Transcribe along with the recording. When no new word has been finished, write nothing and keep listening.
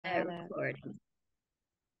Recording.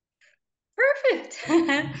 Perfect.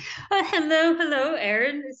 Hello,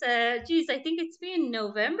 Erin. Geez, I think it's been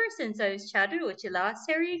November since I was chatting with you last.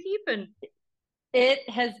 How are you keeping? It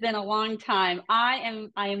has been a long time. I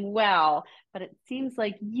am well, but it seems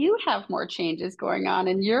like you have more changes going on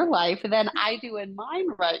in your life than I do in mine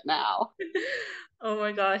right now. Oh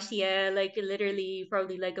my gosh, yeah, like literally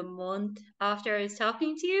probably like a month after I was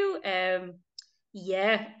talking to you.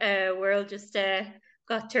 Yeah, world just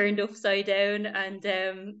got turned upside down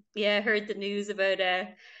and yeah, heard the news about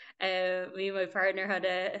me and my partner had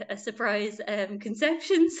a surprise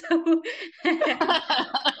conception. So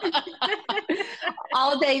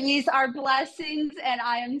All babies are blessings, and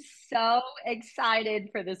I am so excited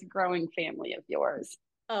for this growing family of yours.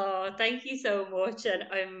 Oh, thank you so much. And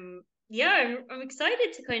I'm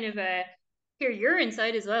excited to kind of hear your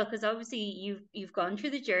insight as well, because obviously you've gone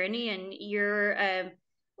through the journey and your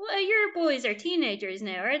boys are teenagers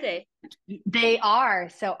now, are they? They are.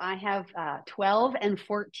 So I have 12 and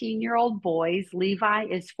 14-year-old boys. Levi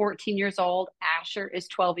is 14 years old. Asher is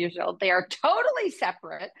 12 years old. They are totally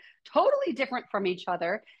separate, totally different from each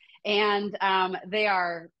other. And they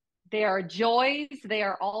are joys. They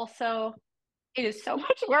are also, it is so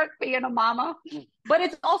much work being a mama, but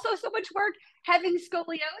it's also so much work having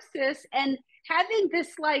scoliosis and having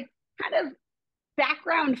this like kind of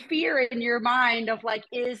background fear in your mind of like,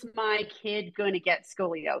 is my kid going to get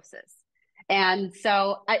scoliosis? And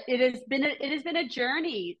so it has been a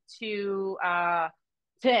journey to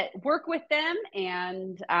work with them,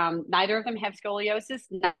 and neither of them have scoliosis.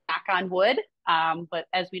 Knock on wood. But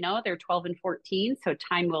as we know, they're 12 and 14, so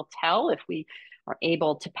time will tell if we are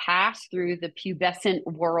able to pass through the pubescent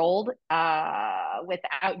world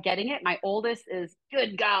without getting it. My oldest is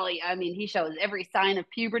good golly. I mean, he shows every sign of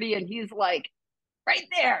puberty, and he's like right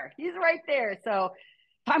there. He's right there. So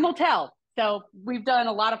time will tell. So we've done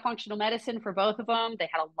a lot of functional medicine for both of them. They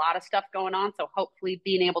had a lot of stuff going on. So hopefully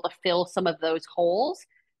being able to fill some of those holes,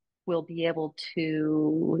 we'll be able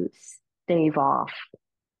to stave off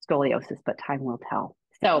scoliosis, but time will tell.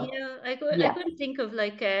 So Yeah, I yeah, couldn't think of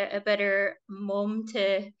like a better mom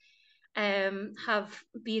to have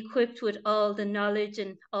be equipped with all the knowledge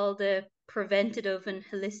and all the preventative and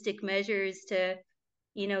holistic measures to,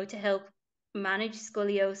 to help manage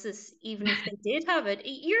scoliosis, even if they did have it.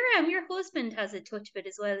 Your husband has a touch of it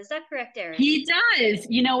as well. Is that correct, Erin? he does.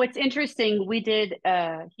 It's interesting.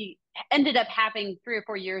 He ended up having 3 or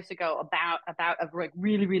 4 years ago about of like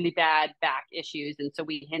really, really bad back issues. And so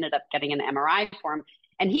we ended up getting an MRI for him.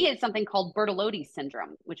 And he had something called Bertolotti's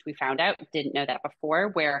syndrome, which we found out, didn't know that before,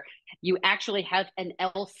 where you actually have an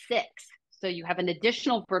L6. So you have an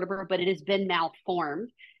additional vertebra, but it has been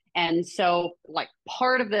malformed. And so like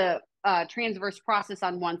part of the transverse process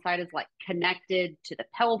on one side is like connected to the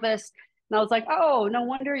pelvis, and I was like, oh, no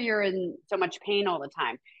wonder you're in so much pain all the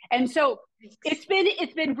time. And so it's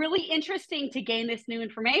been really interesting to gain this new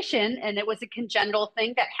information. And it was a congenital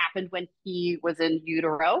thing that happened when he was in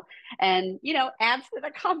utero. And adds to the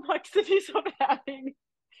complexities of having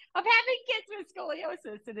kids with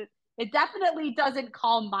scoliosis. And it definitely doesn't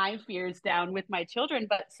calm my fears down with my children,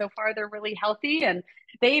 but so far they're really healthy, and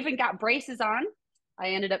they even got braces on.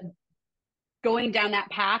 I ended up going down that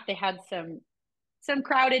path. They had some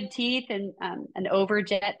crowded teeth and an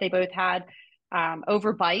overjet. They both had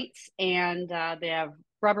overbites, and they have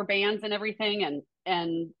rubber bands and everything.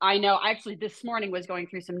 And I know actually this morning was going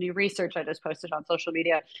through some new research I just posted on social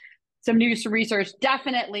media. Some new research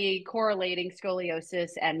definitely correlating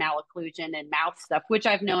scoliosis and malocclusion and mouth stuff, which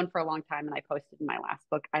I've known for a long time. And I posted in my last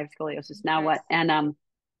book, I have scoliosis now. What? Interesting.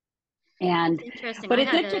 And It's interesting. but I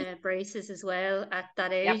it's had interesting. braces as well at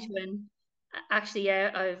that Yep. age when actually,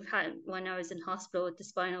 yeah, I've had when I was in hospital with the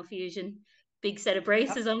spinal fusion, big set of Yep.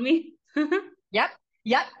 braces on me. Yep.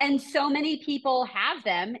 Yep. And so many people have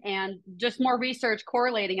them, and just more research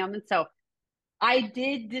correlating them. And so I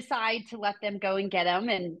did decide to let them go and get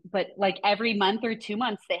them. But like every month or 2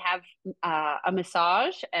 months, they have a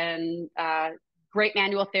massage and great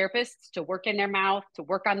manual therapists to work in their mouth, to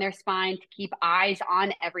work on their spine, to keep eyes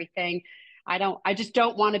on everything. I just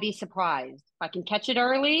don't want to be surprised. If I can catch it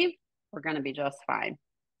early, we're going to be just fine.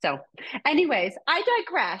 So, anyways, I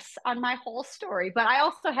digress on my whole story, but I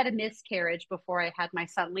also had a miscarriage before I had my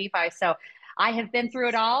son Levi. So I have been through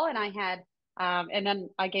it all, and and then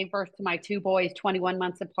I gave birth to my two boys 21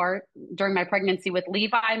 months apart. During my pregnancy with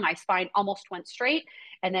Levi, my spine almost went straight.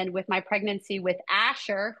 And then with my pregnancy with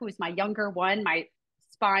Asher, who's my younger one, my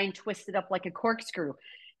spine twisted up like a corkscrew.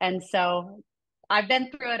 And so I've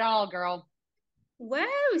been through it all, girl. Wow,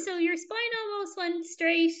 so your spine almost went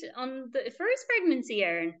straight on the first pregnancy,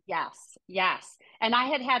 Erin. Yes, yes. And I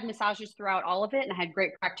had had massages throughout all of it, and I had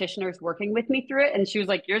great practitioners working with me through it. And she was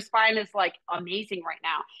like, "Your spine is like amazing right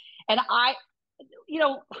now." And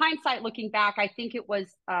hindsight looking back, I think it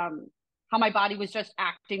was how my body was just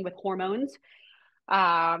acting with hormones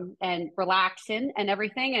and relaxin and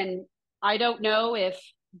everything. And I don't know if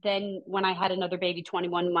then when I had another baby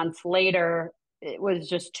 21 months later, it was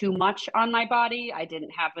just too much on my body. I didn't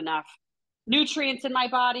have enough nutrients in my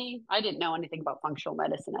body. I didn't know anything about functional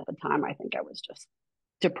medicine at the time. I think I was just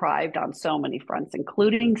deprived on so many fronts,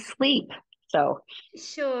 including sleep. So,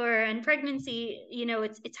 Sure, and pregnancy,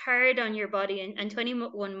 it's hard on your body, and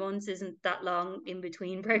 21 months isn't that long in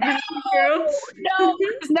between no, pregnancies, girl. no,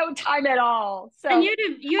 there's no time at all. And So,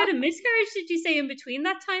 you had a miscarriage, did you say, in between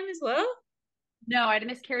that time as well? no, I had a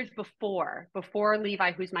miscarriage before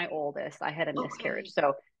Levi, who's my oldest. I had a miscarriage. Okay,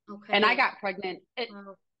 So, and I okay. got pregnant.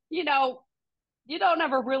 Wow. You know, you don't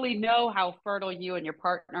ever really know how fertile you and your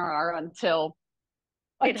partner are until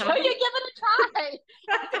It you give happened. it a try,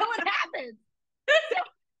 until it happens.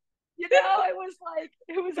 So,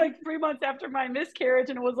 it was like 3 months after my miscarriage,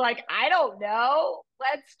 and it was like, I don't know,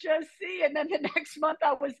 let's just see. And then the next month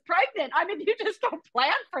I was pregnant. I mean, you just don't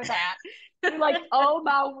plan for that. You're like, oh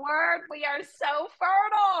my word, we are so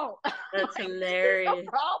fertile. That's Like, this is the hilarious.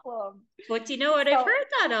 problem. But you know what? I've So heard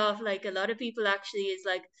that of like a lot of people actually is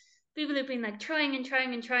like people have been like trying and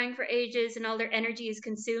trying and trying for ages and all their energy is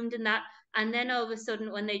consumed in that. And then all of a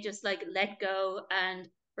sudden, when they just like let go and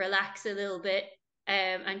relax a little bit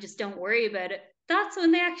and just don't worry about it, that's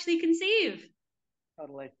when they actually conceive.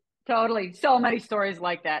 totally, totally. So many stories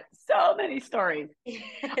like that. So many stories. Yes,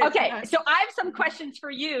 Okay, so I have some questions for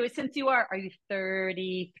you since are you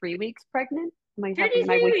 33 weeks pregnant? Am I having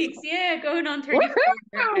my 33 weeks? weeks. Yeah, going on 34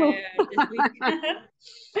 Woohoo! this week.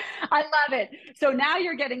 I love it. So now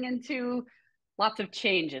you're getting into lots of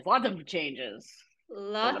changes for the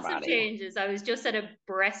Lots of body. changes. I was just at a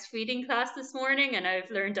breastfeeding class this morning and I've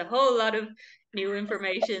learned a whole lot of new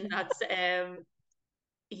information that's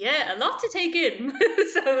yeah, a lot to take in.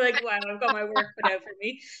 So like wow, I've got my work cut out for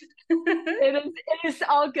me. It is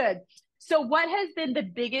all good. So what has been the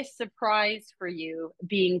biggest surprise for you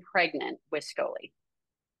being pregnant with Scully?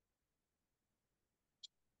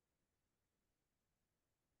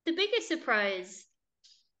 The biggest surprise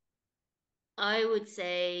I would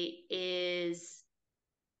say is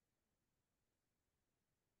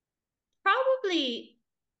probably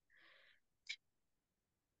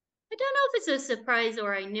I don't know if it's a surprise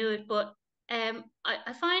or I knew it, but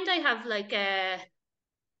I find I have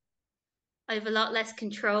a lot less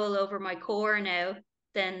control over my core now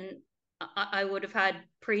than I would have had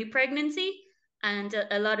pre-pregnancy, and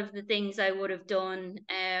a lot of the things I would have done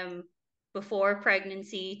before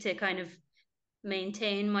pregnancy to kind of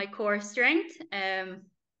maintain my core strength,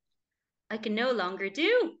 I can no longer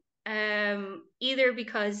do. Either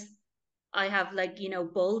because I have like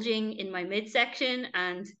bulging in my midsection,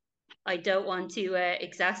 and I don't want to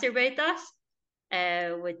exacerbate that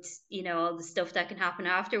with all the stuff that can happen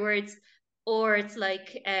afterwards, or it's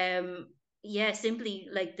like yeah, simply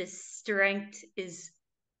like the strength is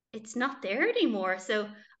it's not there anymore. So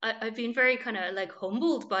I've been very kind of like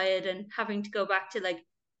humbled by it and having to go back to like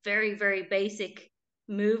very very basic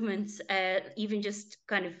movements, even just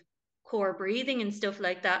kind of core breathing and stuff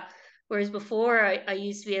like that. Whereas before I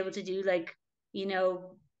used to be able to do like you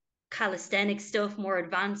know calisthenic stuff, more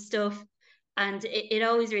advanced stuff, and it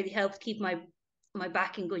always really helped keep my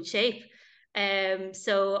back in good shape.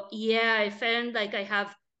 So yeah, I found like I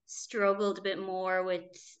have struggled a bit more with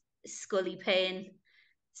scully pain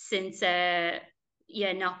since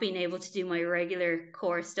yeah, not being able to do my regular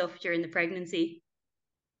core stuff during the pregnancy.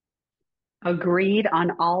 Agreed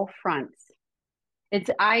on all fronts.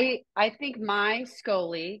 I think my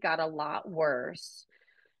Scully got a lot worse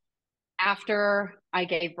after I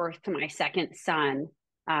gave birth to my second son,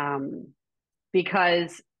 um,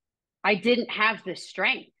 because I didn't have the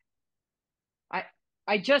strength. I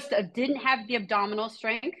I just didn't have the abdominal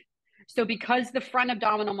strength. So because the front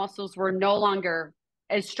abdominal muscles were no longer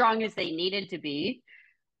as strong as they needed to be,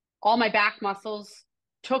 all my back muscles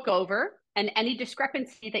took over. And any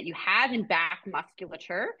discrepancy that you have in back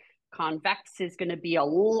musculature, convex is going to be a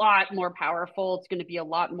lot more powerful. It's going to be a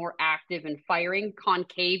lot more active and firing.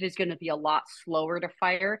 Concave is going to be a lot slower to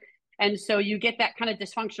fire. And so you get that kind of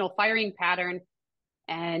dysfunctional firing pattern,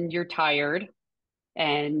 and you're tired,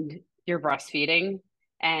 and you're breastfeeding,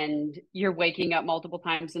 and you're waking up multiple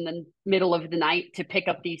times in the middle of the night to pick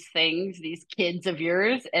up these things, these kids of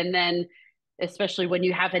yours. And then especially when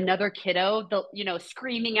you have another kiddo,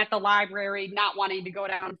 screaming at the library, not wanting to go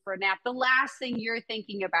down for a nap. The last thing you're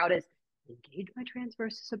thinking about is engage my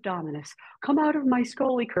transversus abdominis, come out of my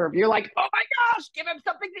scoli curve. You're like, oh my gosh, give him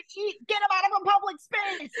something to eat, get him out of a public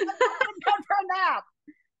space, let him come for a nap.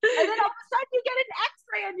 And then all of a sudden you get an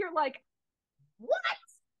x-ray and you're like, what?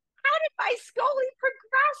 How did my scoli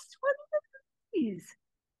progress 20 degrees?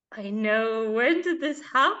 I know. When did this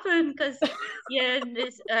happen? Because yeah,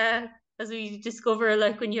 this as we discover,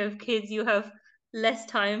 like when you have kids, you have less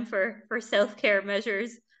time for self-care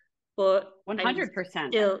measures. But I mean,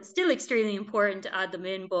 100%. still extremely important to add them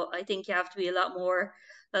in. But I think you have to be a lot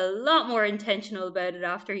more intentional about it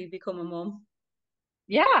after you become a mom.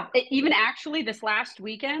 Yeah, even actually this last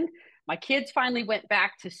weekend, my kids finally went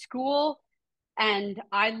back to school and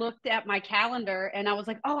I looked at my calendar and I was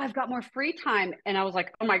like, oh, I've got more free time. And I was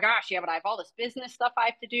like, oh my gosh, yeah, but I have all this business stuff I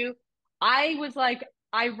have to do. I was like,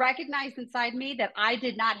 I recognized inside me that I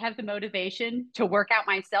did not have the motivation to work out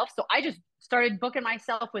myself. So I just started booking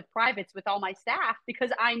myself with privates with all my staff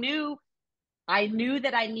because I knew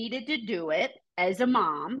that I needed to do it as a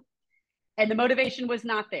mom and the motivation was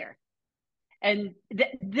not there. And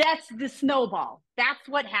that's the snowball. That's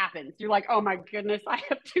what happens. You're like, oh my goodness, I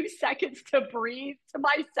have 2 seconds to breathe to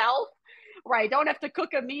myself, where I don't have to cook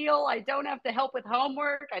a meal. I don't have to help with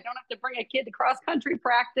homework. I don't have to bring a kid to cross country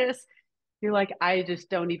practice. You're like, I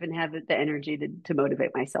just don't even have the energy to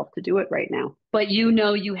motivate myself to do it right now. But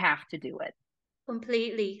you have to do it.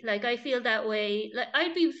 Completely. Like I feel that way. Like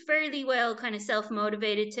I'd be fairly well kind of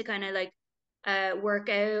self-motivated to kind of like work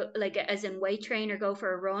out, like as in weight train or go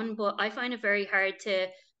for a run, but I find it very hard to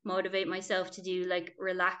motivate myself to do like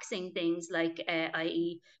relaxing things like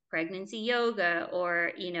i.e. pregnancy yoga,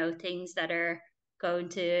 or things that are going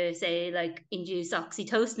to say like induce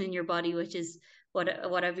oxytocin in your body, which is what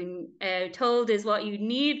I've been told is what you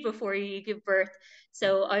need before you give birth.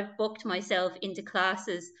 So I've booked myself into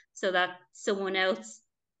classes so that someone else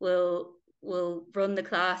will run the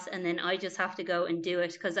class, and then I just have to go and do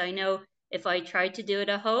it, because I know if I tried to do it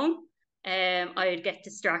at home, I would get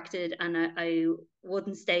distracted and I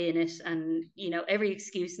wouldn't stay in it, and every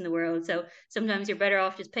excuse in the world. So sometimes you're better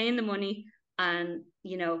off just paying the money and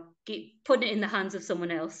putting it in the hands of someone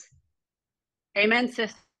else. Amen,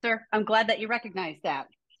 sister. I'm glad that you recognize that.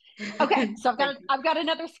 Okay, so I've got Thank you. I've got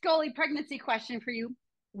another Scully pregnancy question for you.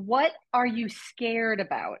 What are you scared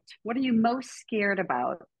about? What are you most scared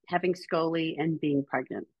about having Scully and being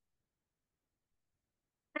pregnant?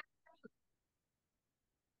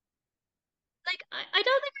 Like I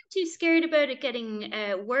don't think I'm too scared about it getting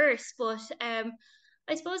worse, but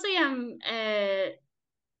I suppose I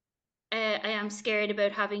am scared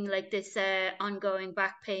about having like this ongoing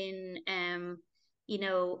back pain,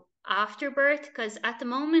 after birth. Because at the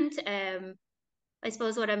moment, I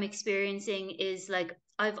suppose what I'm experiencing is like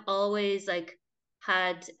I've always like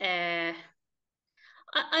had, I've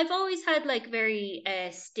always had like very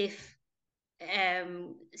stiff,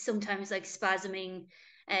 sometimes like spasming,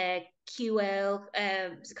 QL,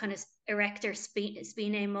 kind of erector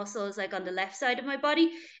spinae muscles, like on the left side of my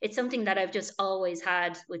body. It's something that I've just always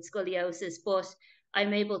had with scoliosis, but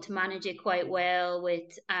I'm able to manage it quite well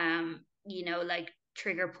with, like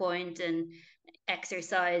trigger point and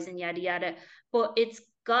exercise and yada yada. But it's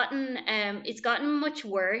gotten much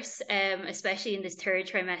worse, especially in this third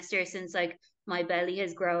trimester, since like my belly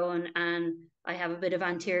has grown and I have a bit of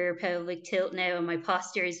anterior pelvic tilt now, and my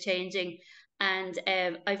posture is changing. And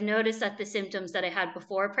I've noticed that the symptoms that I had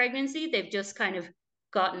before pregnancy, they've just kind of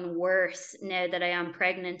gotten worse now that I am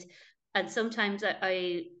pregnant. And sometimes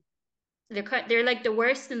they're like the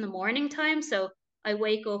worst in the morning time. So I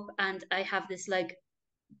wake up and I have this like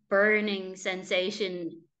burning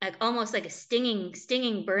sensation, like almost like a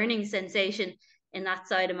stinging burning sensation in that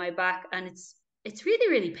side of my back, and it's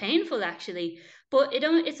really really painful actually. But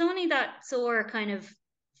it's only that sore kind of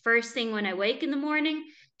first thing when I wake in the morning.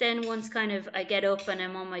 Then once kind of I get up and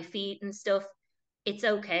I'm on my feet and stuff, it's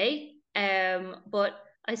okay. But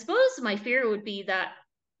I suppose my fear would be that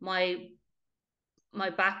my my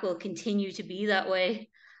back will continue to be that way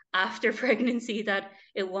after pregnancy, that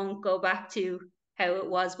it won't go back to how it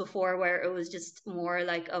was before, where it was just more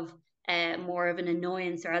of an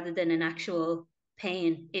annoyance rather than an actual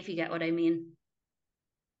pain, if you get what I mean.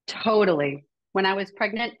 Totally. When I was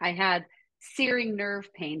pregnant, I had searing nerve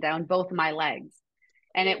pain down both my legs.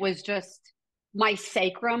 And it was just my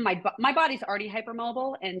sacrum. My body's already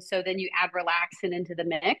hypermobile. And so then you add relaxin into the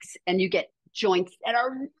mix and you get joints that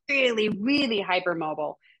are really, really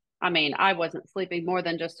hypermobile. I mean, I wasn't sleeping more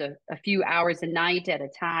than just a few hours a night at a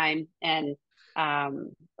time and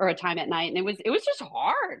or a time at night. And it was just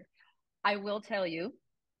hard. I will tell you,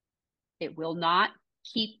 It will not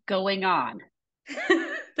keep going on.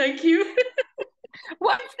 Thank you.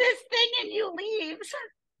 Once this thing in you leaves,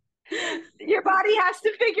 your body has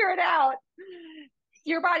to figure it out.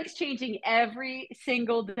 Your body's changing every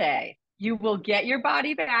single day. You will get your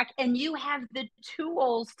body back, and you have the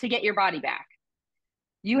tools to get your body back.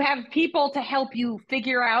 You have people to help you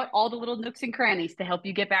figure out all the little nooks and crannies to help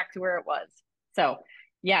you get back to where it was. So,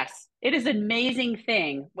 yes, it is an amazing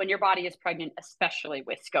thing when your body is pregnant, especially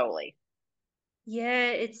with Scoli. Yeah,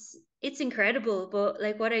 it's incredible, but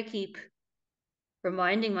like what I keep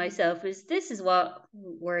reminding myself is this is what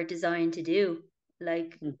we're designed to do.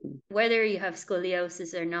 Like Mm-hmm. whether you have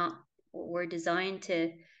scoliosis or not, we're designed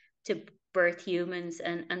to birth humans,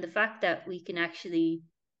 and the fact that we can actually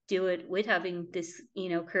do it with having this,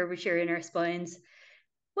 curvature in our spines,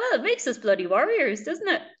 well, it makes us bloody warriors, doesn't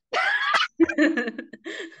it?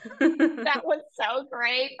 That was so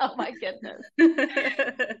great. Oh my goodness.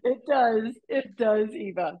 It does. It does,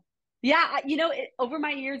 Eva. Yeah, over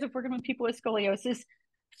my years of working with people with scoliosis,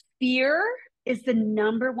 fear is the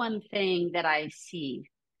number one thing that I see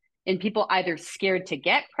in people either scared to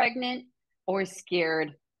get pregnant or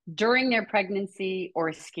scared during their pregnancy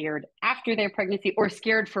or scared after their pregnancy or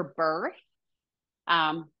scared for birth.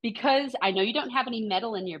 Because I know you don't have any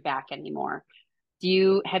metal in your back anymore.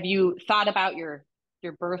 Have you thought about your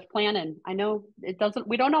birth plan? And I know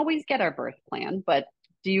we don't always get our birth plan, but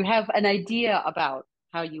do you have an idea about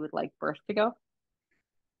how you would like birth to go?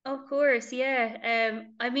 Of course, yeah.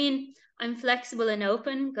 I mean, I'm flexible and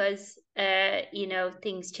open because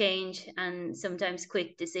things change and sometimes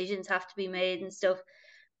quick decisions have to be made and stuff.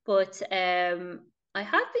 But I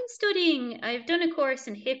have been studying, I've done a course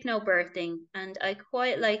in hypnobirthing, and I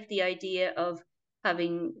quite like the idea of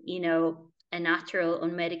having, a natural,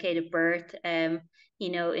 unmedicated birth. In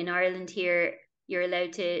Ireland here, you're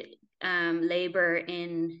allowed to labor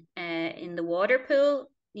in the water pool,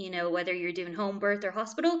 whether you're doing home birth or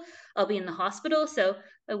hospital. I'll be in the hospital. So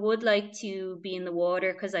I would like to be in the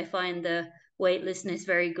water because I find the weightlessness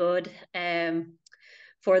very good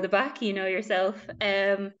for the back, yourself.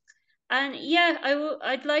 And yeah,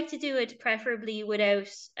 I'd like to do it preferably without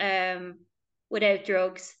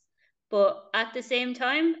drugs. But at the same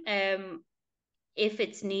time, if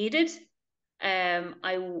it's needed, I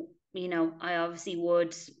obviously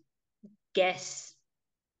would get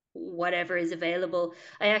whatever is available.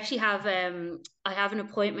 I have an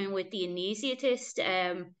appointment with the anesthetist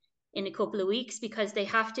in a couple of weeks because they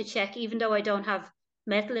have to check, even though I don't have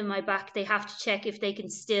metal in my back, they have to check if they can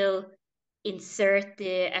still insert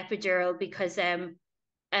the epidural because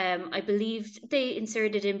I believe they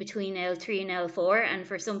inserted in between L3 and L4, and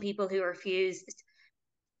for some people who are fused,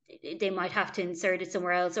 they might have to insert it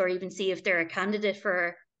somewhere else or even see if they're a candidate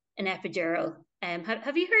for an epidural.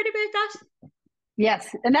 Have you heard about that? Yes,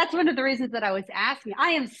 and that's one of the reasons that I was asking. I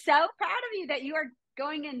am so proud of you that you are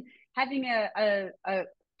going and having a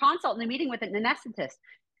consult and a meeting with an anesthetist.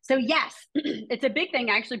 So yes, it's a big thing.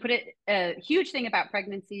 I actually put a huge thing about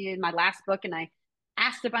pregnancy in my last book, and I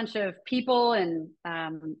asked a bunch of people, and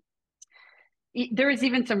there was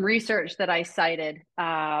even some research that I cited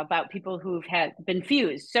about people who've been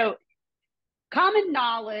fused. So common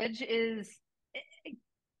knowledge is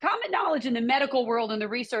common knowledge in the medical world and the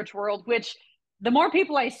research world, which the more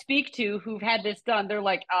people I speak to who've had this done, they're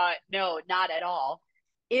like, no, not at all,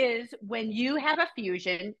 is when you have a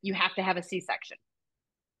fusion, you have to have a C-section.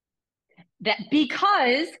 That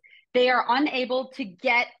because they are unable to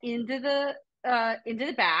get into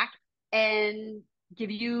the back and give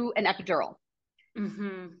you an epidural.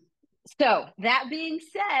 Mm-hmm. So that being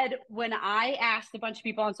said, when I asked a bunch of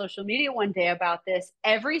people on social media one day about this,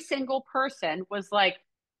 every single person was like,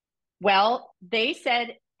 well, they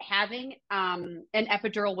said having an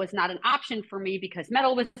epidural was not an option for me because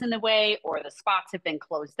metal was in the way or the spots have been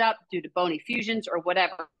closed up due to bony fusions or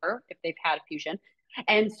whatever, if they've had a fusion.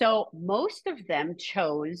 And so most of them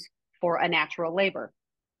chose for a natural labor,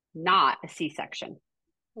 not a C-section.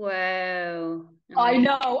 Wow. I Amazing.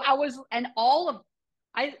 know.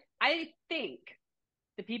 I think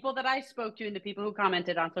the people that I spoke to and the people who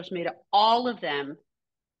commented on social media, all of them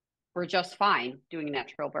were just fine doing a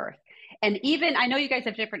natural birth. And even, I know you guys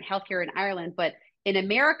have different healthcare in Ireland, but in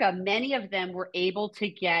America, many of them were able to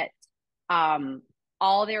get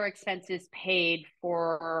all their expenses paid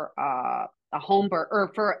for a home birth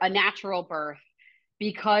or for a natural birth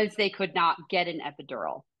because they could not get an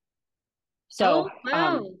epidural. Oh, So,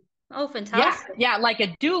 wow. Oh, yeah, fantastic. yeah, like a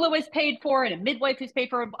doula was paid for and a midwife was paid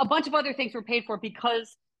for. A bunch of other things were paid for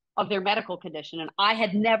because of their medical condition. And I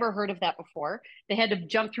had never heard of that before. They had to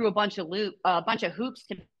jump through a bunch of hoops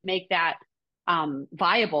to make that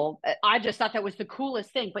viable. I just thought that was the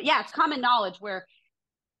coolest thing. But yeah, it's common knowledge where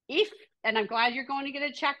if, and I'm glad you're going to get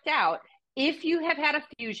it checked out, if you have had a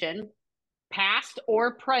fusion, past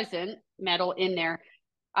or present, metal in there,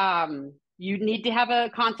 you need to have a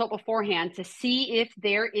consult beforehand to see if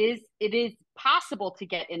it is possible to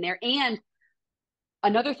get in there. And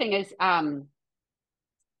another thing is,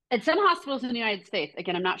 at some hospitals in the United States,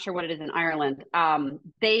 again, I'm not sure what it is in Ireland,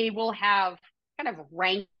 they will have kind of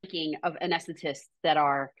ranking of anesthetists that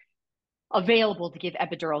are available to give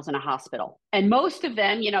epidurals in a hospital. And most of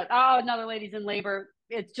them, oh, another lady's in labor.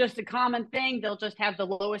 It's just a common thing. They'll just have the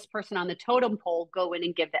lowest person on the totem pole go in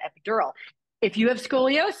and give the epidural. If you have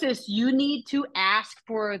scoliosis, you need to ask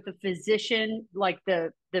for the physician, like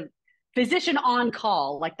the physician on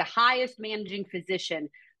call, like the highest managing physician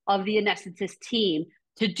of the anesthetist team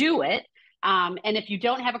to do it. And if you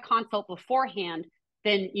don't have a consult beforehand,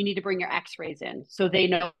 then you need to bring your x-rays in so they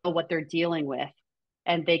know what they're dealing with.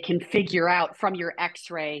 And they can figure out from your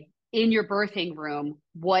x-ray in your birthing room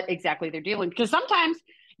what exactly they're dealing with. Because sometimes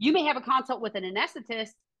you may have a consult with an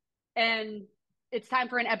anesthetist and it's time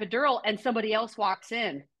for an epidural and somebody else walks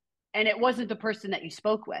in and it wasn't the person that you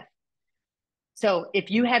spoke with. So if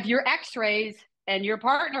you have your x-rays and your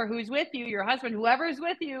partner who's with you, your husband, whoever's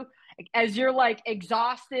with you, as you're like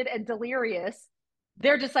exhausted and delirious,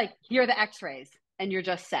 they're just like, here are the x-rays, and you're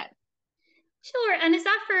just set. Sure. And is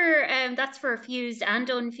that for that's for fused and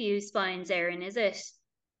unfused spines, Erin, is it?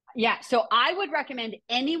 Yeah. So I would recommend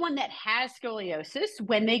anyone that has scoliosis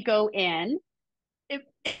when they go in,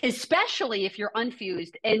 especially if you're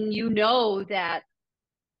unfused and you know that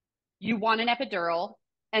you want an epidural,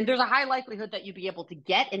 and there's a high likelihood that you'll be able to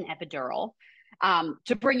get an epidural,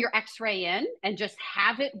 to bring your x-ray in and just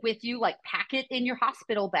have it with you, like pack it in your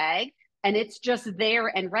hospital bag, and it's just there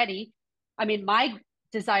and ready. I mean, my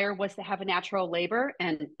desire was to have a natural labor,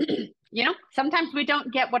 and sometimes we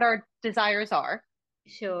don't get what our desires are.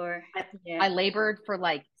 Sure. I labored for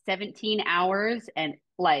like 17 hours and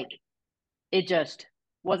like it just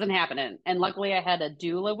wasn't happening. And luckily I had a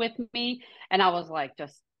doula with me, and I was like,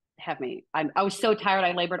 just have me. I was so tired.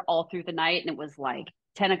 I labored all through the night, and it was like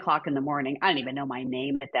 10 o'clock in the morning. I didn't even know my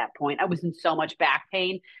name at that point. I was in so much back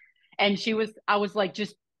pain. And I was like,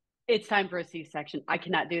 just, it's time for a C-section. I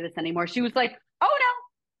cannot do this anymore. She was like, oh no,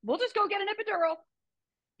 we'll just go get an epidural.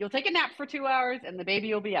 You'll take a nap for 2 hours and the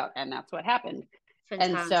baby will be out. And that's what happened.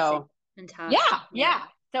 Fantastic. And so, fantastic. Yeah.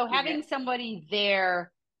 So having somebody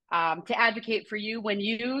there to advocate for you when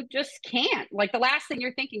you just can't, like the last thing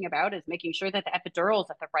you're thinking about is making sure that the epidural is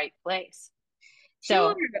at the right place.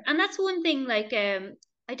 Sure. And that's one thing, like,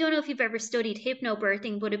 I don't know if you've ever studied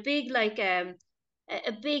hypnobirthing, but a big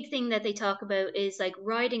thing that they talk about is like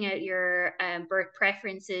writing out your birth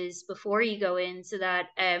preferences before you go in, so that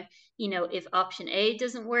if option A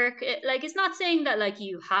doesn't work, it's not saying that like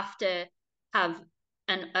you have to have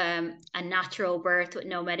a natural birth with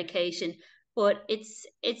no medication, but it's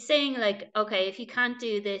saying like, okay, if you can't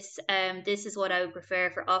do this, this is what I would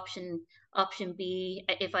prefer for option B.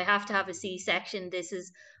 If I have to have a C-section, this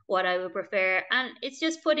is what I would prefer. And it's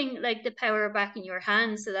just putting like the power back in your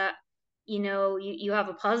hands so that you have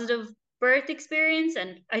a positive birth experience.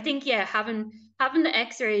 And I think, yeah, having the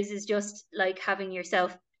x-rays is just like having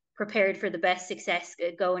yourself prepared for the best success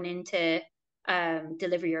going into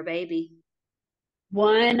deliver your baby.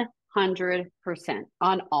 100%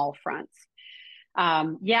 on all fronts.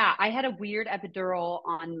 I had a weird epidural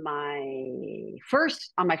on my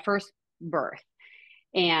first birth,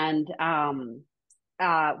 and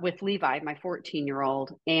with Levi, my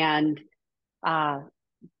 14-year-old, and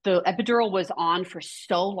the epidural was on for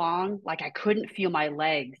so long, like I couldn't feel my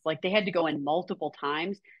legs. Like they had to go in multiple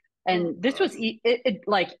times, and this was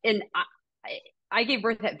I gave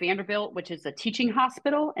birth at Vanderbilt, which is a teaching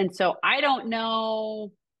hospital, and so I don't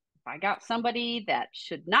know if I got somebody that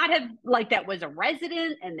should not have, like that was a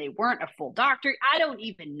resident and they weren't a full doctor. I don't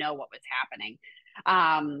even know what was happening.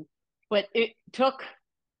 But it took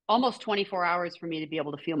almost 24 hours for me to be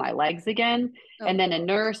able to feel my legs again. And then a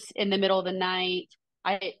nurse in the middle of the night,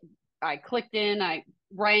 I clicked in, I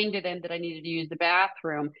rang to them that I needed to use the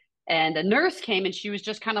bathroom. And a nurse came and she was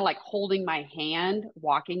just kind of like holding my hand,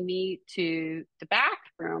 walking me to the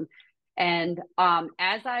bathroom. And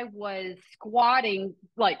as I was squatting,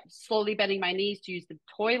 like slowly bending my knees to use the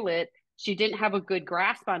toilet, she didn't have a good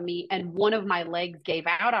grasp on me. And one of my legs gave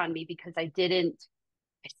out on me because I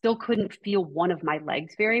still couldn't feel one of my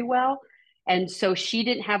legs very well. And so she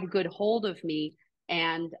didn't have a good hold of me.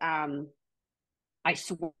 And I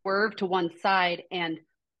swerved to one side, and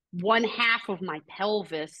one half of my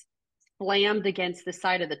pelvis slammed against the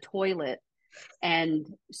side of the toilet. And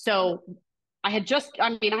so I had just,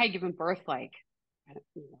 I mean, I had given birth like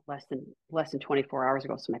less than 24 hours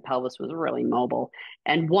ago, so my pelvis was really mobile,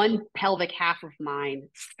 and one pelvic half of mine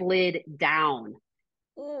slid down.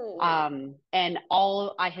 Oh, And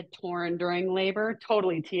all I had torn during labor,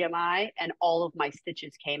 totally TMI, and all of my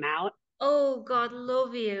stitches came out. oh, God,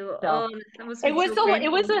 love you. So Oh, that must it be was so a,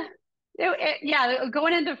 it was painful. a, yeah,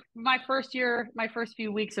 going into my first year, my first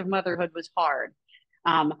few weeks of motherhood was hard.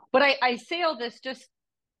 But I say all this just,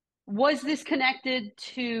 was this connected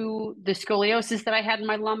to the scoliosis that I had in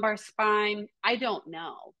my lumbar spine? I don't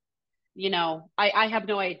know. I have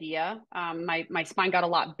no idea. My spine got a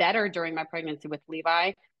lot better during my pregnancy with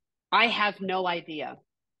Levi. I have no idea.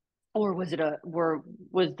 Or was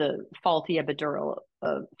the faulty epidural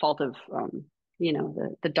a fault of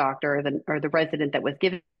the doctor or the resident that was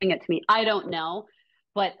giving it to me? I don't know,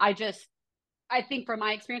 but I think from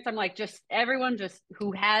my experience, I'm like, just everyone just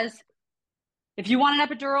who has, if you want an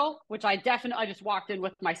epidural, which I just walked in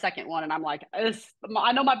with my second one, and I'm like,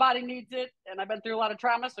 I know my body needs it, and I've been through a lot of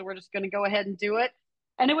trauma, so we're just going to go ahead and do it.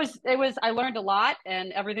 And I learned a lot,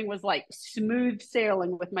 and everything was like smooth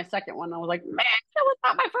sailing with my second one. I was like, man, that was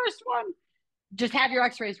not my first one. Just have your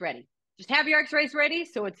X-rays ready. Just have your X-rays ready,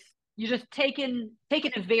 so you're just taking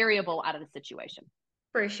a variable out of the situation.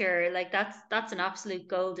 For sure. Like that's an absolute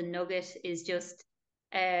golden nugget is just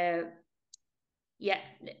uh yeah,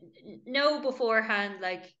 know beforehand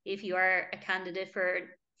like if you are a candidate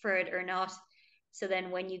for it or not. So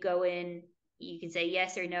then when you go in, you can say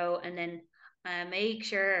yes or no, and then make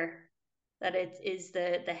sure that it is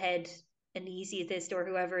the head anesthetist or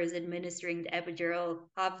whoever is administering the epidural,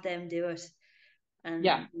 have them do it.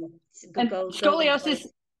 Yeah. And it's good And golden scoliosis, advice.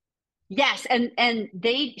 yes, and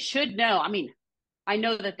they should know. I mean, I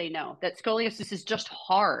know that they know that scoliosis is just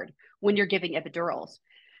hard when you're giving epidurals.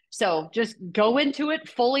 So just go into it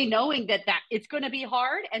fully knowing that it's going to be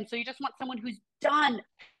hard. And so you just want someone who's done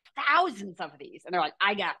thousands of these. And they're like,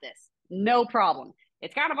 I got this. No problem.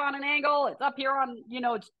 It's kind of on an angle. It's up here on,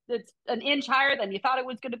 it's an inch higher than you thought it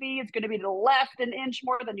was going to be. It's going to be to the left an inch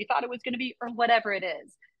more than you thought it was going to be, or whatever it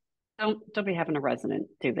is. Don't be having a resident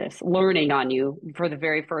do this, learning on you for the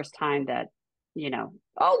very first time that,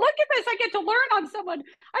 oh, look at this. I get to learn on someone.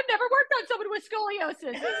 I've never worked on someone with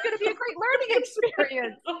scoliosis. This is going to be a great learning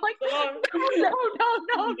experience. Oh Like, God. no, no, no,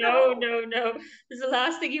 no, No, no. no, no. This is the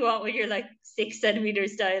last thing you want when you're like 6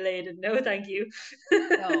 centimeters dilated. No, thank you.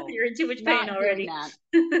 No, You're in too much pain not doing already. that.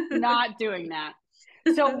 Not doing that.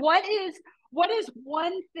 So what is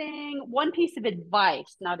one piece of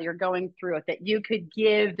advice now that you're going through it that you could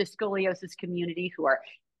give the scoliosis community who are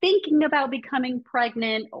thinking about becoming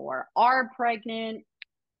pregnant or are pregnant?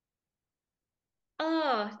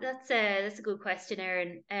 Oh, that's a good question,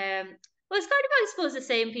 Erin. Well, it's kind of, I suppose, the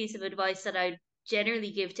same piece of advice that I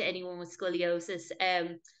generally give to anyone with scoliosis.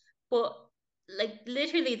 But like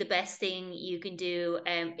literally the best thing you can do,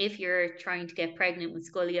 if you're trying to get pregnant with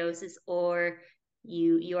scoliosis or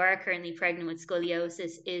you are currently pregnant with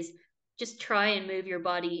scoliosis, is just try and move your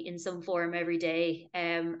body in some form every day.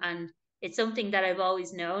 And it's something that I've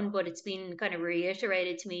always known, but it's been kind of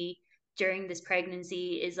reiterated to me during this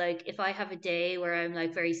pregnancy is like if I have a day where I'm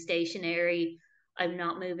like very stationary, I'm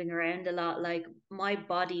not moving around a lot, like my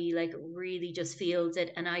body like really just feels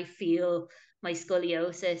it and I feel my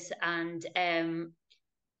scoliosis and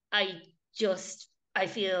I I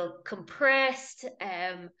feel compressed,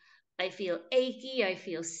 I feel achy, I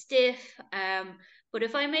feel stiff. But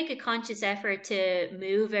if I make a conscious effort to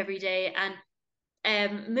move every day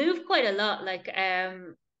and move quite a lot, like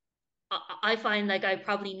I find like I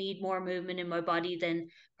probably need more movement in my body than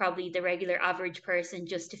probably the regular average person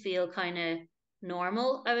just to feel kind of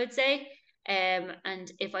normal, I would say.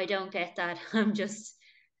 And if I don't get that, I'm just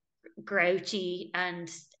grouchy and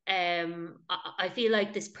I feel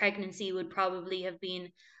like this pregnancy would probably have been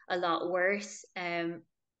a lot worse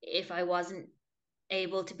if I wasn't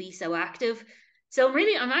able to be so active. So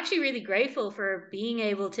I'm actually really grateful for being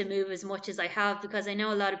able to move as much as I have because I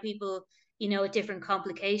know a lot of people, with different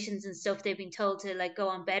complications and stuff, they've been told to like go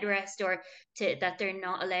on bed rest or to that they're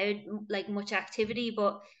not allowed like much activity.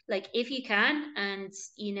 But like if you can, and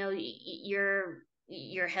your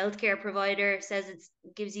healthcare provider says it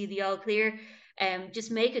gives you the all clear, just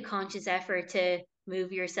make a conscious effort to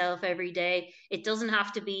move yourself every day. It doesn't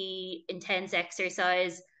have to be intense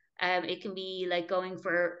exercise. It can be like going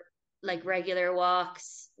for like regular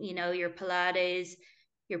walks, your Pilates,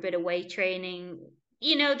 your bit of weight training.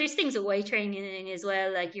 There's things of weight training as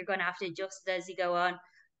well. Like you're going to have to adjust it as you go on.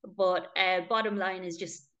 But bottom line is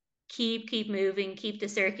just keep moving, keep the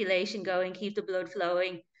circulation going, keep the blood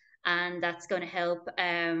flowing, and that's going to help.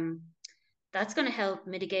 That's going to help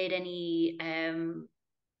mitigate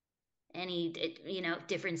any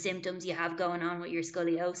different symptoms you have going on with your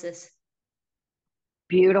scoliosis.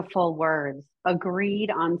 Beautiful words.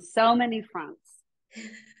 Agreed on so many fronts.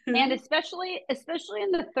 And especially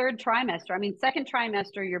in the third trimester. I mean, second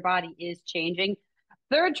trimester, your body is changing.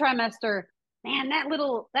 Third trimester, man, that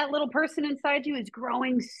little person inside you is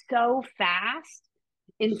growing so fast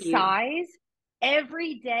in Cute. size.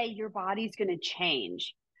 Every day your body's going to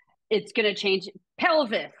change. It's going to change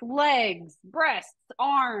pelvis, legs, breasts,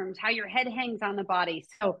 arms, how your head hangs on the body.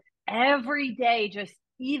 So every day, just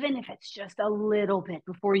even if it's just a little bit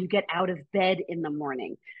before you get out of bed in the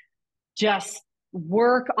morning, just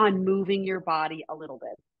work on moving your body a little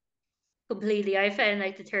bit. Completely. I found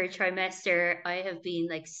like the third trimester, I have been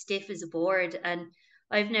like stiff as a board, and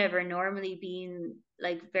I've never normally been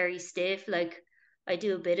like very stiff. Like I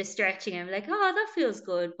do a bit of stretching, I'm like, oh, that feels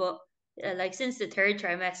good. But like since the third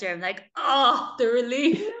trimester, I'm like, oh, the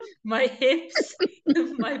relief, my hips,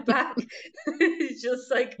 my back, it's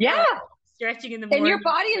just like, Yeah. oh, stretching in the And morning,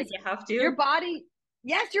 like you have your to. body,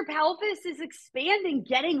 yes, your pelvis is expanding,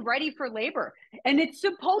 getting ready for labor. And it's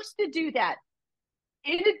supposed to do that.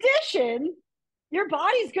 In addition, your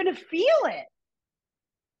body's going to feel it.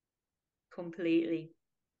 Completely.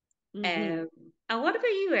 Mm-hmm. Um, and what about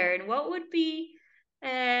you, Erin? What would be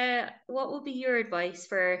your advice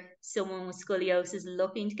for someone with scoliosis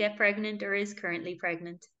looking to get pregnant or is currently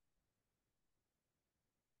pregnant?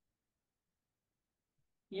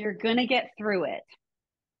 You're going to get through it.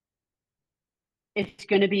 It's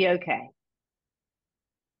going to be okay.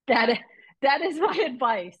 That, that is my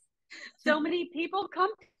advice. So many people come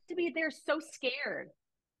to me, they're so scared.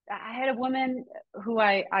 I had a woman who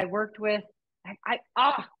I worked with.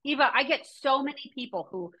 Eva, I get so many people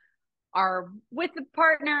who are with a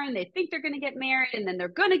partner and they think they're going to get married and then they're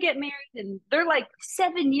going to get married and they're like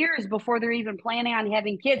 7 years before they're even planning on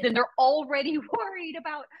having kids and they're already worried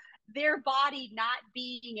about their body not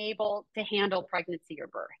being able to handle pregnancy or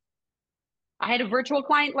birth. I had a virtual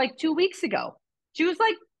client like 2 weeks ago. She was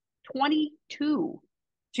like 22.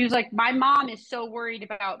 She was like, my mom is so worried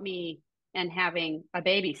about me and having a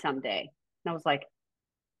baby someday. And I was like,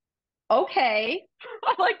 okay.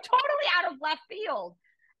 I'm like totally out of left field.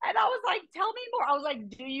 And I was like, tell me more. I was like,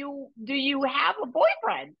 do you have a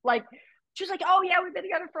boyfriend? Like, she was like, oh yeah, we've been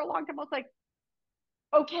together for a long time. I was like,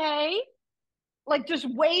 okay. Like just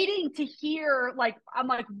waiting to hear, like, I'm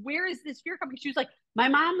like, where is this fear coming? She was like, my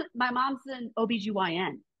mom's an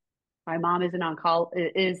OBGYN. My mom is an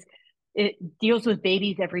is it deals with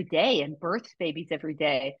babies every day and births babies every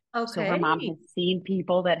day. So her mom Okay. has seen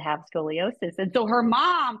people that have scoliosis. And so her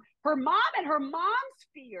mom and her mom's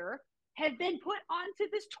fear have been put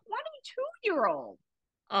onto this 22-year-old.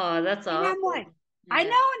 Oh, that's And I'm like, awful. I know.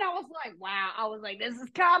 Yeah. And I was like, wow. I was like, this is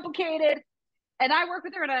complicated. And I worked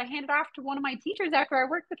with her and I handed off to one of my teachers after I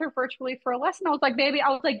worked with her virtually for a lesson. I was like, baby, I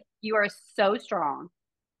was like, you are so strong.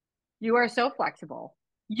 You are so flexible.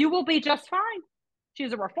 You will be just fine.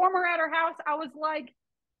 She's a reformer at her house. I was like,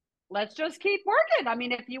 let's just keep working. I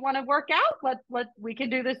mean, if you want to work out, we can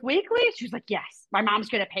do this weekly. She was like, yes, my mom's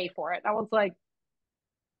going to pay for it. I was like,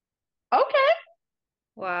 okay,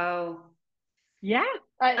 Wow. yeah.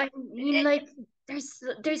 I mean, like,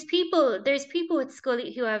 there's people with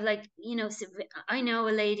Scully who have like, I know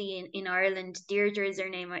a lady in Ireland, Deirdre is her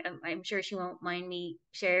name. I'm sure she won't mind me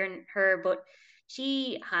sharing her, but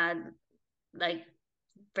she had like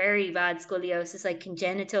very bad scoliosis, like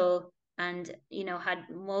congenital, and had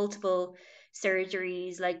multiple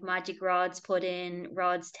surgeries, like magic rods put in,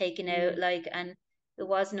 rods taken out, Mm, like, and it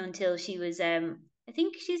wasn't until she was I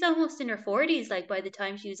think she's almost in her 40s, like by the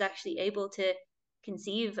time she was actually able to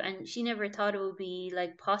conceive, and she never thought it would be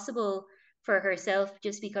like possible for herself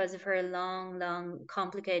just because of her long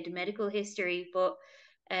complicated medical history. But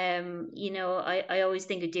I always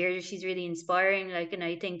think of Deirdre, she's really inspiring, like, and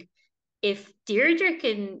I think if Deirdre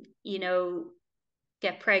can,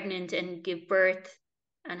 get pregnant and give birth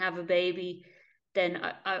and have a baby, then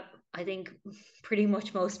I think pretty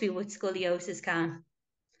much most people with scoliosis can.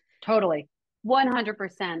 totally.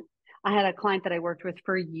 100%. I had a client that I worked with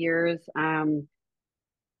for years.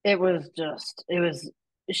 It was,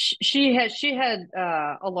 she had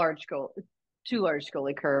a large skull, two large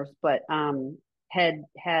scully curves, but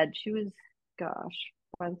she was, gosh,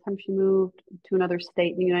 by the time she moved to another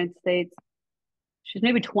state in the United States, she was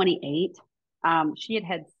maybe 28. She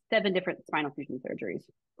had 7 different spinal fusion surgeries.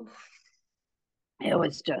 It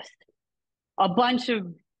was just a bunch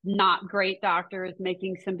of not great doctors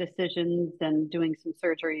making some decisions and doing some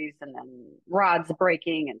surgeries and then rods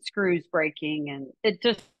breaking and screws breaking. And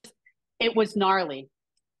it was gnarly.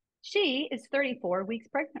 She is 34 weeks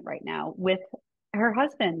pregnant right now with her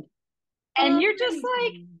husband. And you're just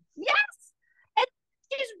like, Amazing. Yes. And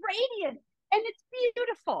she's radiant and it's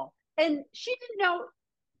beautiful. And she didn't know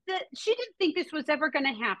that she didn't think this was ever going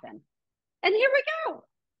to happen. And here we go.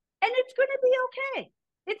 And it's going to be okay.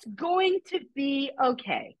 It's going to be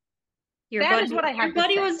okay. That is what I Your have to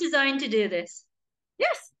body say. was designed to do this.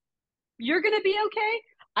 Yes, you're going to be okay.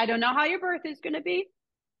 I don't know how your birth is going to be,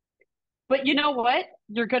 but you know what?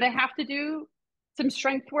 You're going to have to do some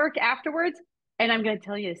strength work afterwards. And I'm going to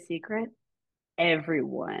tell you a secret.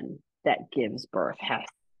 Everyone that gives birth has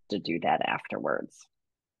to do that afterwards.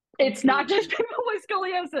 It's not just Completely. people with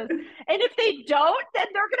scoliosis. And if they don't, then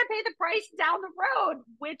they're going to pay the price down the road,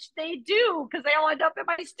 which they do because they all end up in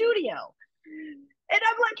my studio. And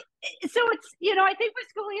I'm like, so it's, I think with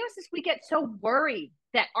scoliosis, we get so worried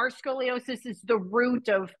that our scoliosis is the root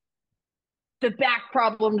of the back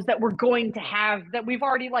problems that we're going to have that we've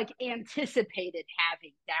already like anticipated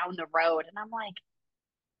having down the road. And I'm like,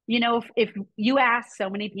 if you ask so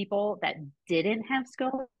many people that didn't have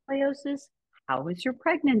scoliosis, how was your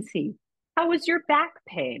pregnancy? How was your back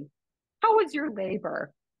pain? How was your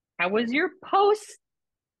labor? How was your post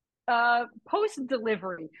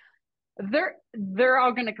delivery? They're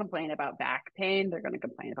all going to complain about back pain. They're going to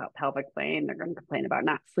complain about pelvic pain. They're going to complain about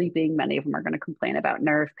not sleeping. Many of them are going to complain about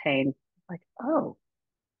nerve pain. Like, oh,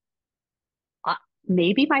 uh,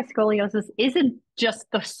 maybe my scoliosis isn't just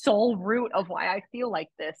the sole root of why I feel like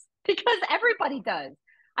this, because everybody does.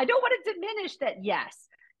 I don't want to diminish that. Yes,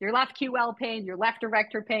 your left QL pain, your left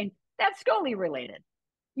erector pain, that's scoli related.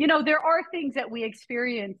 There are things that we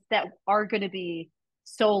experience that are going to be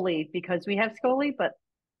solely because we have scoli, but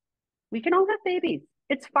we can all have babies.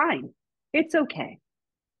 It's fine. It's okay.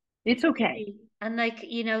 It's okay. Completely. And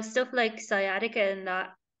like, stuff like sciatica and that,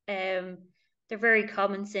 they're very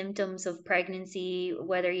common symptoms of pregnancy,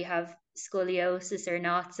 whether you have scoliosis or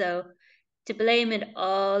not. So to blame it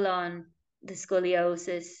all on the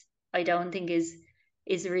scoliosis, I don't think is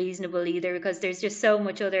reasonable either, because there's just so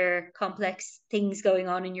much other complex things going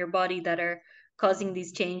on in your body that are causing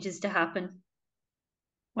these changes to happen.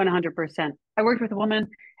 100%. I worked with a woman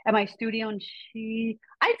at my studio and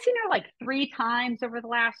I'd seen her like 3 times over the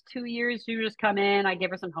last 2 years. She would just come in. I gave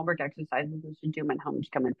her some homework exercises and she'd do them at home.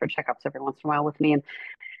 She'd come in for checkups every once in a while with me. And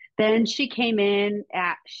then she came in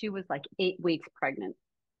she was like 8 weeks pregnant.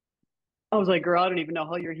 I was like, girl, I don't even know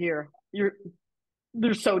how you're here.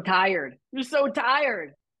 You're so tired. You're so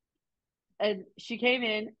tired. And she came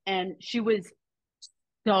in and she was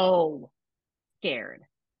so scared,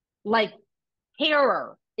 like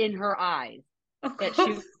terror in her eyes Of that course.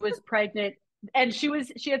 she was pregnant and she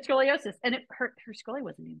had scoliosis and her scoli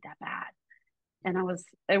wasn't even that bad. And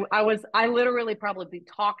I literally probably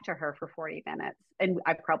talked to her for 40 minutes and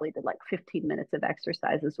I probably did like 15 minutes of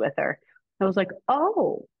exercises with her. I was like,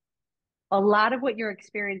 oh, a lot of what you're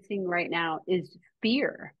experiencing right now is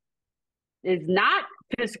fear, is not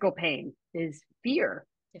physical pain, is fear.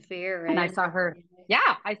 The fear And I around saw it. her,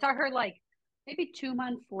 yeah, I saw her like maybe 2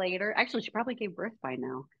 months later. Actually, she probably gave birth by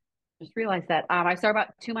now. Just realized that. I saw her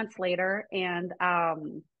about 2 months later, and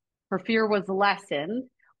her fear was lessened.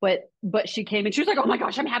 But she came and she was like, "Oh my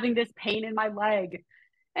gosh, I'm having this pain in my leg,"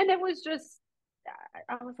 and it was just,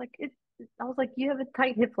 I was like, you have a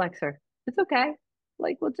tight hip flexor. It's okay.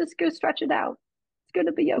 Like, we'll just go stretch it out. It's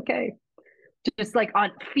gonna be okay. Just like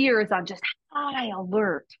on fear is on just high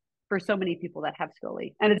alert for so many people that have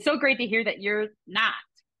scoli. And it's so great to hear that you're not.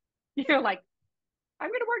 You're like, I'm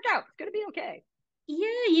going to work out. It's going to be okay.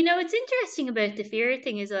 Yeah, it's interesting about the fear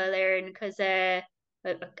thing as well, Erin, because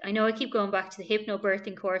I know I keep going back to the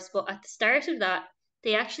hypnobirthing course, but at the start of that,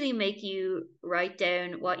 they actually make you write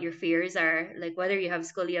down what your fears are, like whether you have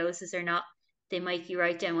scoliosis or not. They make you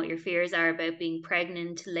write down what your fears are about being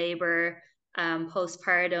pregnant, labor,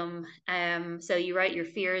 postpartum. So you write your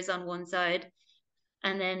fears on one side,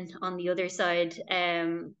 and then on the other side,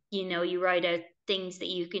 you write out things that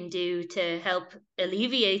you can do to help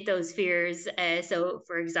alleviate those fears. So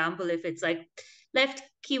for example, if it's like left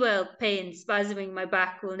QL pain, spasming my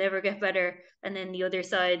back will never get better, and then the other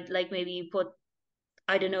side, like maybe you put,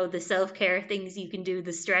 I don't know, the self-care things you can do,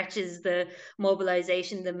 the stretches, the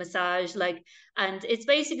mobilization, the massage, like, and it's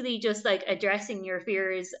basically just like addressing your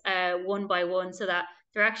fears one by one so that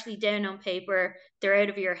they're actually down on paper, they're out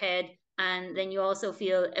of your head, and then you also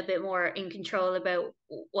feel a bit more in control about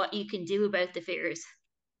what you can do about the fears.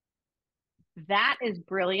 That is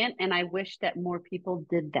brilliant. And I wish that more people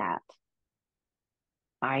did that.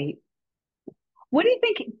 I, what do you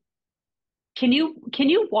think? Can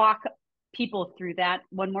you walk people through that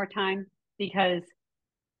one more time? Because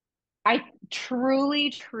I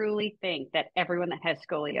truly, truly think that everyone that has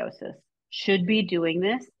scoliosis should be doing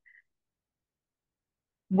this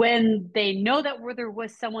when they know that where there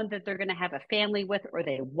was someone that they're going to have a family with, or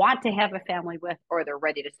they want to have a family with, or they're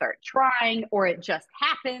ready to start trying, or it just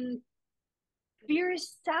happened. Fear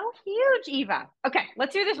is so huge, Eva. Okay,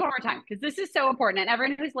 let's do this one more time because this is so important. And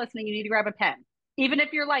everyone who's listening, you need to grab a pen, even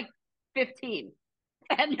if you're like 15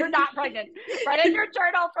 and you're not pregnant. Write in your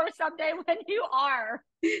journal for someday when you are.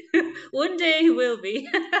 One day he will be.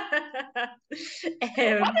 One day it's going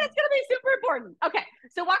to be super important. Okay,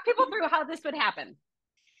 so walk people through how this would happen.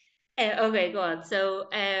 Okay, go on. So,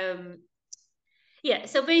 yeah,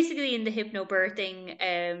 so basically in the hypnobirthing,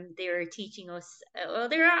 they were teaching us, well,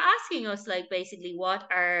 they were asking us like basically what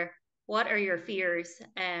are your fears?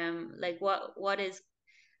 Like what is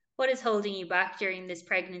holding you back during this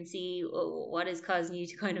pregnancy? What is causing you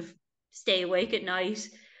to kind of stay awake at night?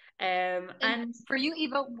 And And for you,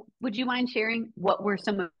 Eva, would you mind sharing what were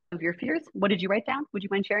some of your fears? What did you write down? Would you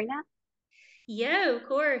mind sharing that? yeah, of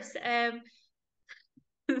course.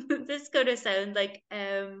 This is gonna sound like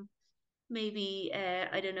maybe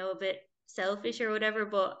I don't know, a bit selfish or whatever,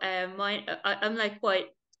 but I'm like quite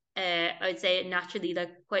I'd say naturally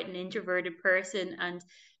like quite an introverted person, and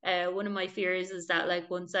one of my fears is that like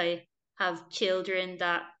once I have children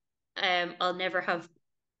that I'll never have,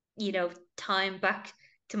 you know, time back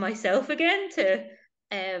to myself again to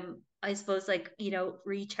I suppose like, you know,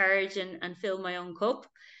 recharge and fill my own cup.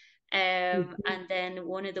 Mm-hmm. And then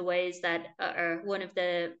one of the ways that, or one of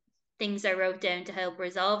the things I wrote down to help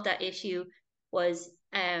resolve that issue was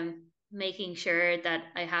making sure that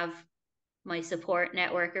I have my support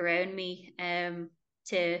network around me,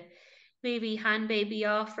 to maybe hand baby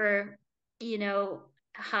off for, you know,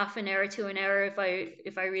 half an hour to an hour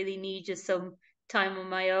if I really need just some time on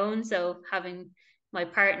my own. So having my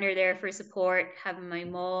partner there for support, having my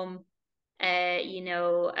mom, you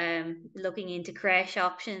know, looking into creche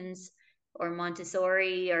options or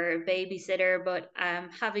Montessori or a babysitter, but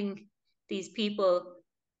having these people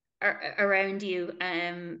around you,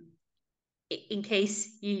 in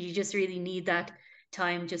case you just really need that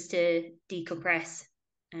time just to decompress.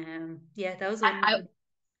 Yeah, that was I, one of I, them.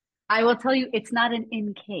 I will tell you, it's not an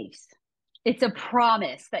in case. It's a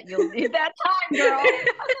promise that you'll need that time, girl.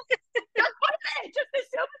 Just put it in. Just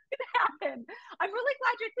assume it's going to happen. I'm really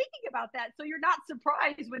glad you're thinking about that. So you're not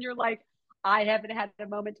surprised when you're like, I haven't had a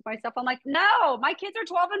moment to myself. I'm like, no, my kids are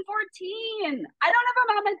 12 and 14. I don't have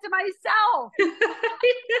a moment to myself.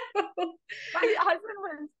 My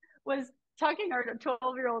husband was tucking our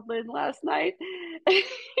 12-year-old Lynn last night. I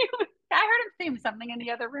heard him say something in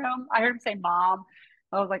the other room. I heard him say mom.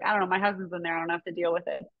 I was like, I don't know. My husband's in there. I don't have to deal with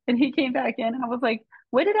it. And he came back in and I was like,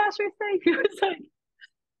 what did Asher say? He was like,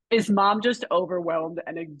 is mom just overwhelmed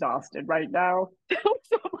and exhausted right now?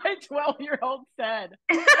 So my 12-year-old said.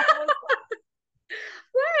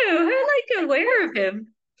 Wow, how like aware of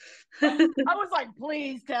him. I was like,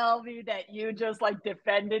 please tell me that you just like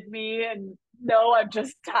defended me and no, I'm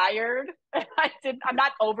just tired. I'm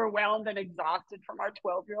not overwhelmed and exhausted from our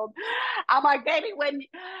 12-year-old. I'm like, baby,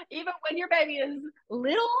 even when your baby is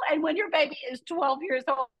little and when your baby is 12 years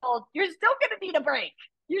old, you're still gonna need a break.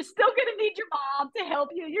 You're still gonna need your mom to help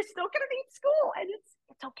you. You're still gonna need school. And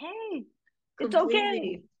it's okay. It's okay.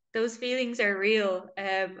 Completely. Those feelings are real.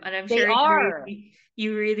 And I'm They sure are.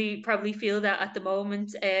 you really probably feel that at the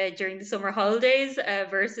moment, during the summer holidays,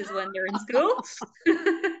 versus when they're in school.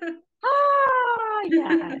 Ah,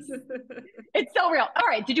 yes. It's so real. All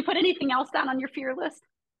right. Did you put anything else down on your fear list?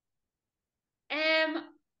 Um,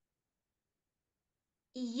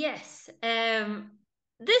 yes.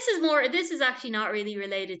 This is actually not really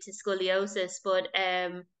related to scoliosis, but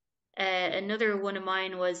another one of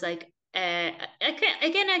mine was like, again,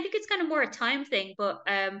 I think it's kind of more a time thing, but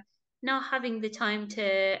not having the time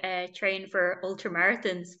to train for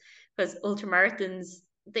ultramarathons, because ultramarathons,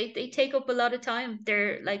 they take up a lot of time.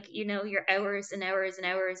 They're like, you know, your hours and hours and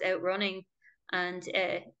hours out running. And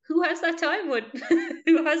who has that time with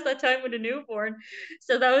who has that time with a newborn?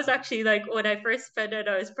 So that was actually like when I first found out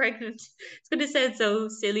I was pregnant. It's gonna sound so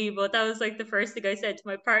silly, but that was like the first thing I said to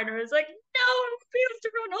my partner. I was like, "No, I won't be able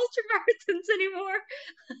to run ultra marathons anymore."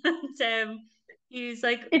 And he was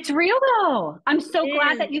like, It's real though. I'm so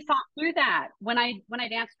glad "It that you is thought through that. When I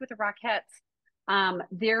danced with the Rockettes,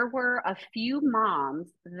 there were a few moms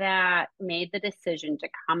that made the decision to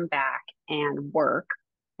come back and work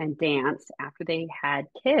and dance after they had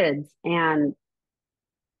kids, and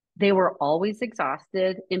they were always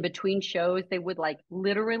exhausted. In between shows, they would like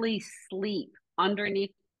literally sleep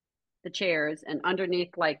underneath the chairs and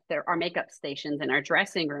underneath like our makeup stations and our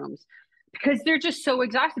dressing rooms because they're just so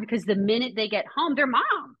exhausted because the minute they get home, oh their my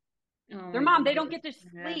mom, they God, don't get to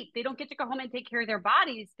yeah, sleep. They don't get to go home and take care of their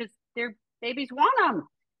bodies because their babies want them.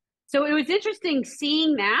 So it was interesting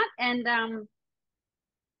seeing that, and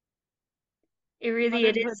It really,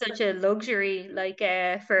 it is motherhood. such a luxury, like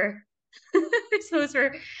for I suppose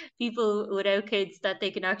for people without kids that they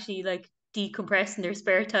can actually like decompress in their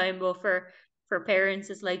spare time, but for parents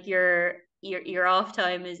it's like your off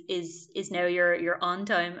time is now your on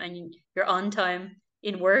time, and your on time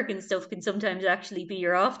in work and stuff can sometimes actually be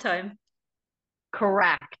your off time.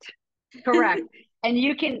 Correct. Correct. And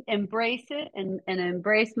you can embrace it and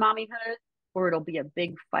embrace mommyhood, or it'll be a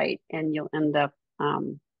big fight and you'll end up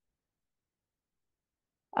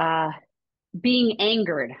uh, being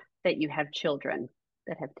angered that you have children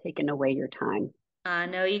that have taken away your time.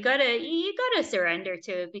 No, you gotta surrender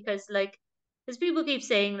to it, because like as people keep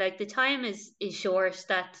saying, like the time is short,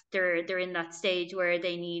 that they're in that stage where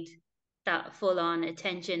they need that full on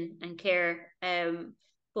attention and care.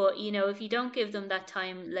 But you know, if you don't give them that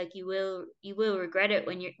time, like you will regret it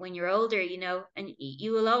when you're older, you know, and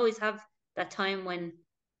you will always have that time when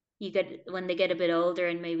they get a bit older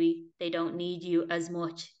and maybe they don't need you as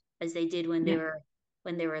much as they did Yeah.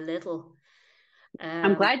 when they were little.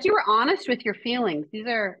 I'm Um, glad you were honest with your feelings. These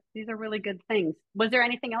are really good things. Was there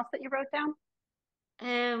anything else that you wrote down?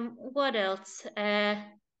 what else? I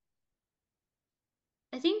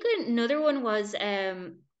think another one was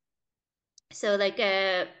so like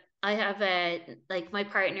I have like my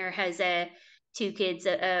partner has two kids,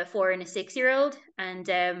 a 4 and a 6 year old, and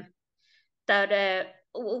that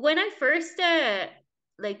when I first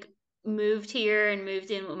like moved here and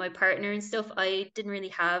moved in with my partner and stuff, I didn't really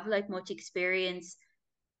have like much experience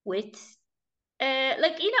with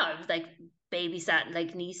like I was like babysat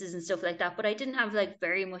like nieces and stuff like that, but I didn't have like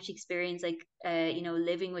very much experience like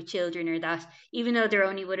living with children or that, even though they're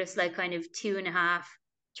only with us like kind of 2.5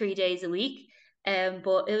 3 days a week.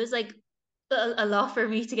 But it was like a lot for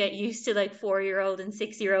me to get used to, like 4 year old and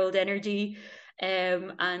 6 year old energy.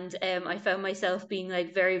 And I found myself being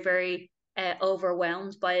like very, very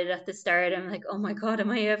overwhelmed by it at the start. I'm like, oh my God, am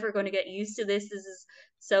I ever going to get used to this? This is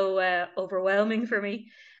so overwhelming for me.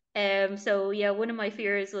 So yeah, one of my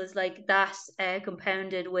fears was like that,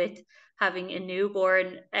 compounded with having a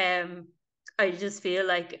newborn. I just feel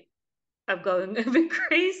like I'm going a bit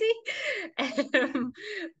crazy. Um,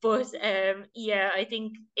 but yeah, I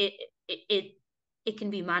think it can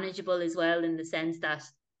be manageable as well, in the sense that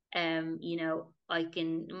I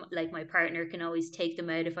can, like my partner can always take them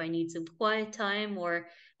out if I need some quiet time, or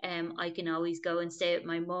I can always go and stay at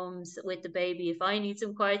my mum's with the baby if I need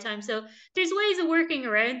some quiet time. So there's ways of working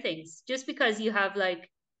around things. Just because you have like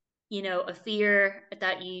a fear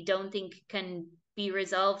that you don't think can be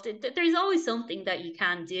resolved, there's always something that you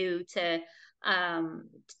can do um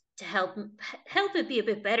to help it be a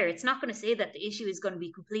bit better. It's not going to say that the issue is going to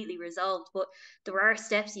be completely resolved, but there are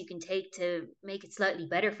steps you can take to make it slightly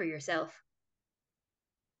better for yourself.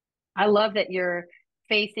 I love that you're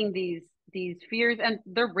facing these fears and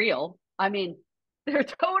they're real. I mean, they're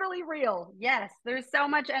totally real. Yes, there's so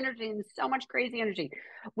much energy and so much crazy energy.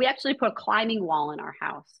 We actually put a climbing wall in our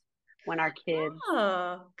house when our kids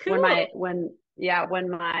Oh, when cool. my when yeah,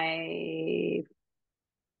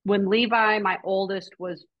 when Levi, my oldest,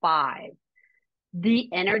 was 5. The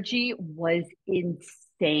energy was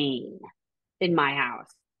insane in my house.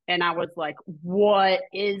 And I was like, what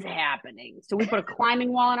is happening? So we put a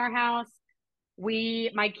climbing wall in our house.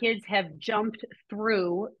 My kids have jumped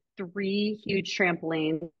through 3 huge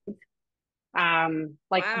trampolines.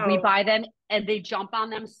 Like we Wow. buy them and they jump on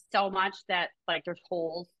them so much that like there's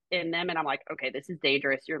holes in them. And I'm like, okay, this is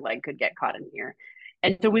dangerous. Your leg could get caught in here.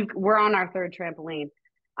 And so we're on our 3rd trampoline.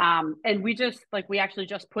 And we actually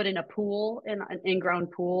just put in a pool, in an ingrown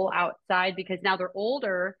pool outside, because now they're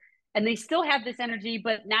older and they still have this energy,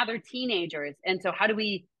 but now they're teenagers. And so how do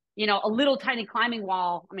we, a little tiny climbing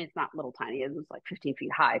wall? I mean, it's not little tiny, it was like 15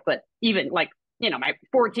 feet high, but even like, my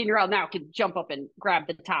 14-year-old now can jump up and grab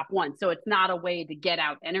the top one. So it's not a way to get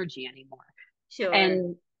out energy anymore. Sure.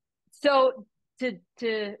 And so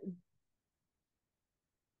to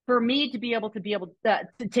for me to be able to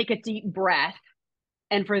take a deep breath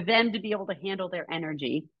and for them to be able to handle their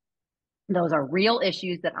energy, those are real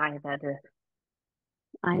issues that I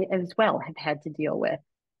as well have had to deal with.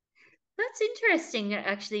 That's interesting.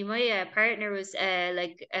 Actually, my partner was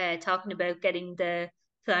like talking about getting the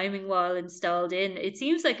climbing wall installed in. It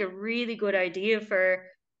seems like a really good idea for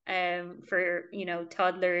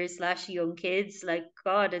toddlers slash young kids. Like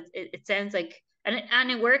God, it sounds like,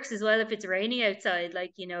 and it works as well if it's rainy outside.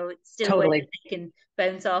 Like it's still wet, Totally. they can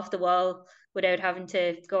bounce off the wall without having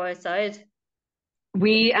to go outside.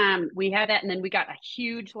 We had that, and then we got a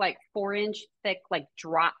huge like 4-inch thick like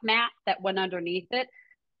drop mat that went underneath it.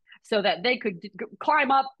 so that they could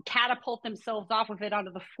climb up, catapult themselves off of it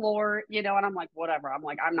onto the floor, you know. And I'm like, whatever. I'm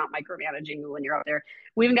like, I'm not micromanaging you when you're out there.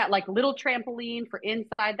 We even got like little trampoline for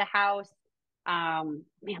inside the house.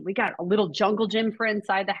 Man, we got a little jungle gym for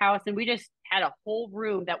inside the house, and we just had a whole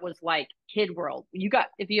room that was like kid world. You got,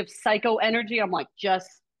 if you have psycho energy, I'm like,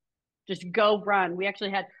 just go run. We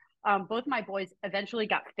actually had both my boys eventually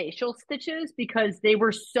got facial stitches because they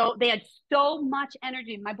had so much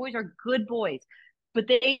energy. My boys are good boys, but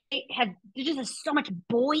they just have so much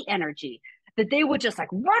boy energy that they would just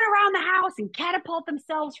like run around the house and catapult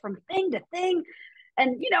themselves from thing to thing.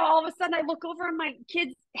 And you know, all of a sudden I look over and my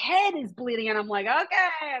kid's head is bleeding, and I'm like, okay,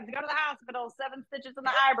 I have to go to the hospital. 7 stitches in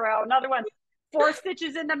the eyebrow, another one, 4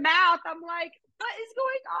 stitches in the mouth. I'm like, what is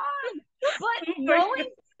going on? But Oh my knowing God.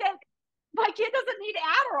 that my kid doesn't need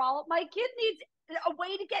Adderall, my kid needs a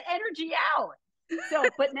way to get energy out. So,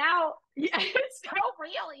 but now, yeah, it's so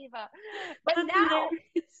real, Eva. But That's now,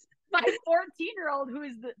 hilarious. my 14-year-old, who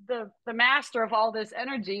is the master of all this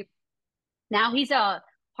energy, now he's a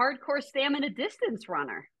hardcore stamina distance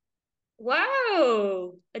runner.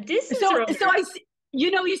 Wow. A distance So runner. I,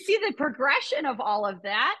 you know, you see the progression of all of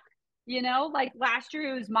that. You know, like last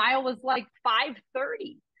year, his mile was like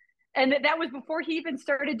 5:30, and that was before he even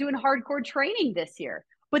started doing hardcore training this year.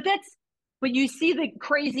 But you see the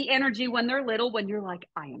crazy energy when they're little. When you're like,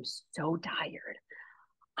 I am so tired.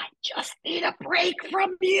 I just need a break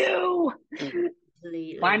from you.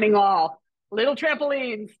 Completely. Climbing all little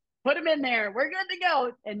trampolines, put them in there. We're good to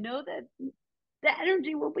go. And know that the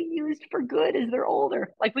energy will be used for good as they're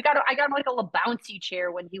older. Like I got him like a little bouncy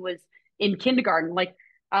chair when he was in kindergarten. Like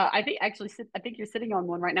I think you're sitting on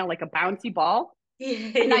one right now, like a bouncy ball.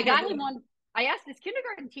 And I got him Yeah. one. I asked this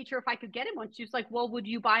kindergarten teacher if I could get him one. She was like, "Well, would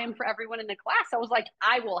you buy him for everyone in the class?" I was like,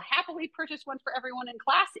 "I will happily purchase one for everyone in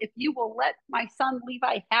class if you will let my son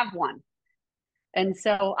Levi have one." And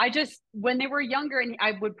so I just, when they were younger, and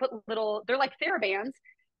I would put little, they're like TheraBands.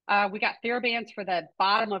 We got TheraBands for the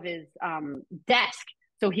bottom of his desk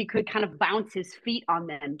so he could kind of bounce his feet on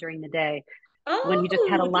them during the day when he just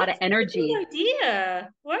had a Oh, lot of that's such a energy. good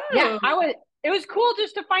idea. Yeah, Wow. it was cool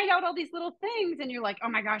just to find out all these little things. And you're like, oh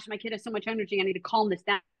my gosh, my kid has so much energy. I need to calm this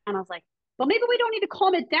down. And I was like, well, maybe we don't need to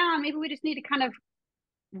calm it down. Maybe we just need to kind of,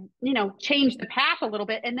 you know, change the path a little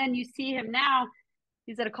bit. And then you see him now,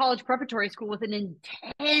 he's at a college preparatory school with an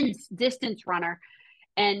intense distance runner.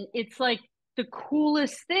 And it's like the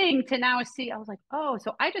coolest thing to now see. I was like, oh,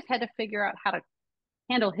 so I just had to figure out how to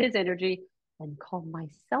handle his energy and calm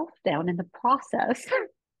myself down in the process to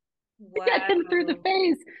get him through the Wow.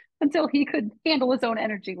 phase until he could handle his own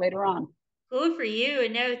energy later on. Good for you.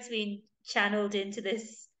 And now it's been channeled into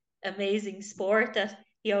this amazing sport that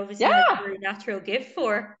you obviously have a Yeah. very natural gift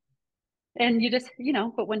for. And you just, you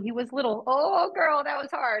know, but when he was little, oh girl, that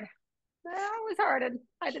was hard. That was hard. And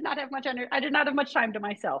I did not have much I did not have much time to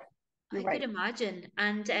myself. You're I could right. imagine.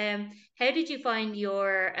 And how did you find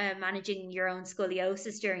your managing your own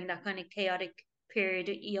scoliosis during that kind of chaotic period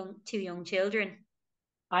with two young children?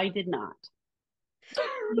 I did not. To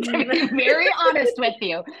Mm. be very honest with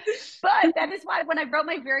you. But that is why when I wrote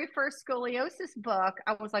my very first scoliosis book,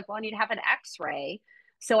 I was like, well, I need to have an x-ray.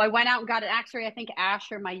 So I went out and got an x-ray. I think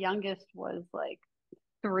Asher, my youngest, was like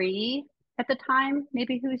 3 at the time,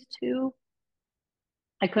 maybe he was 2.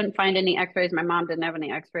 I couldn't find any x-rays. My mom didn't have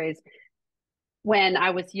any x-rays when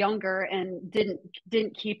I was younger and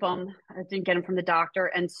didn't keep them. I didn't get them from the doctor.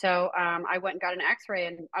 And so I went and got an x-ray,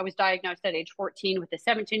 and I was diagnosed at age 14 with a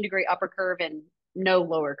 17-degree upper curve and no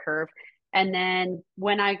lower curve. And then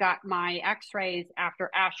when I got my x-rays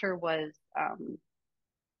after Asher was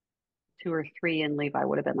 2 or 3 and Levi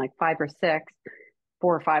would have been like 5 or 6,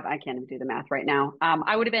 4 or 5. I can't even do the math right now.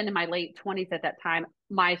 I would have been in my late 20s at that time.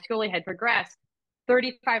 My scoliosis had progressed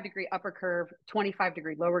 35-degree upper curve,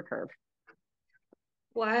 25-degree lower curve.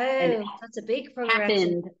 And it Wow, that's a big progression.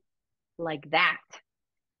 happened like that.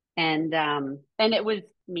 And it was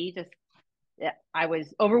me just, I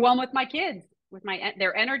was overwhelmed with my kids, with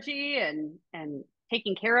their energy and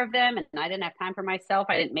taking care of them, and I didn't have time for myself.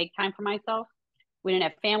 I didn't make time for myself. We didn't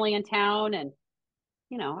have family in town, and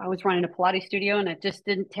you know, I was running a Pilates studio, and I just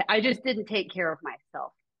didn't take care of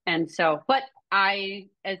myself. And so, but I,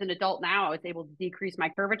 as an adult now, I was able to decrease my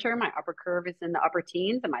curvature. My upper curve is in the upper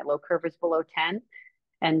teens, and my low curve is below 10.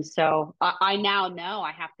 And so I now know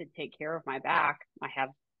I have to take care of my back.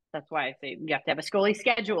 That's why I say you have to have a Scully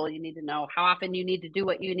schedule. You need to know how often you need to do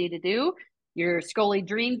what you need to do. Your Scully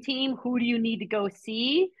dream team, who do you need to go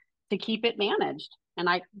see to keep it managed? And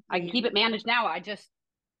I can Yeah. keep it managed now. I just,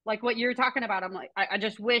 like what you're talking about. I'm like, I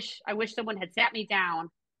wish someone had sat me down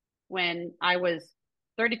when I was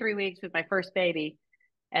 33 weeks with my first baby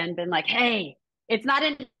and been like, hey, it's not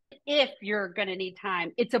an if you're going to need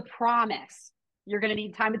time. It's a promise. You're going to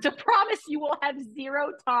need time. It's a promise you will have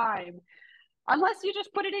zero time unless you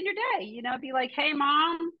just put it in your day. Be like, hey,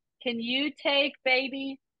 mom, can you take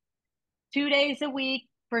baby 2 days a week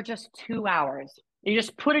for just 2 hours? You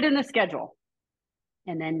just put it in the schedule.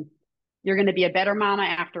 And then you're going to be a better mama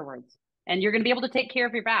afterwards. And you're going to be able to take care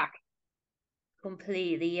of your back.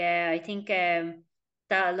 Completely, yeah. I think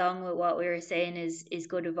that along with what we were saying is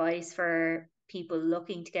good advice for people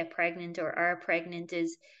looking to get pregnant or are pregnant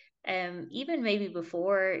is even maybe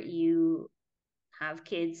before you have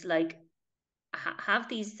kids, like have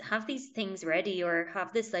these things ready or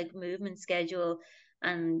have this like movement schedule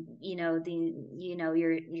and your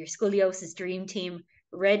scoliosis dream team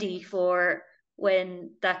ready for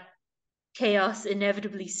when that chaos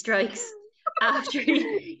inevitably strikes after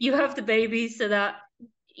you have the baby so that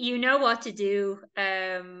you know what to do.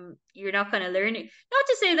 You're not going to learn it. Not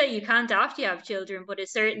to say that you can't after you have children, but it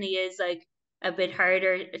certainly is like a bit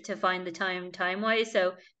harder to find the time wise.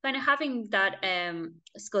 So kind of having that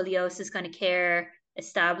scoliosis kind of care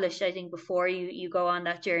established, I think, before you go on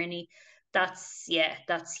that journey, that's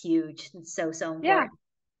huge. It's so Yeah. important.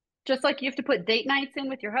 Just like you have to put date nights in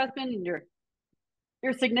with your husband and your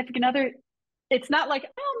significant other. It's not like,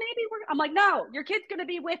 oh, maybe I'm like, no, your kid's going to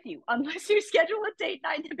be with you unless you schedule a date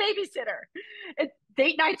night and a babysitter.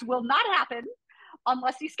 Date nights will not happen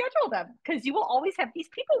unless you schedule them because you will always have these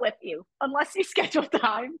people with you unless you schedule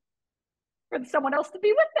time for someone else to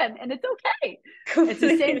be with them. And it's okay. It's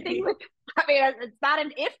the same thing Completely. with, I mean, it's not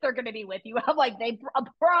an if they're going to be with you. I'm like, they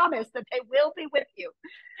promise that they will be with you.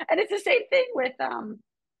 And it's the same thing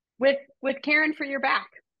with caring for your back.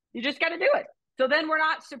 You just got to do it. So then we're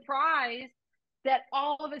not surprised that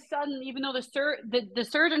all of a sudden, even though the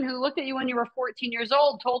surgeon who looked at you when you were 14 years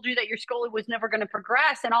old told you that your scoliosis was never going to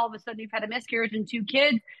progress, and all of a sudden you've had a miscarriage and 2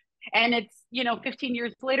 kids, and it's 15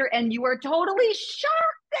 years later, and you are totally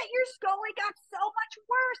shocked that your scoliosis got so much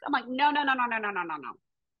worse. I'm like, no, no, no, no, no, no, no, no, no.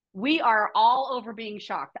 We are all over being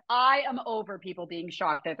shocked. I am over people being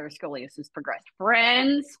shocked that their scoliosis progressed.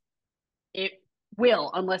 Friends, it will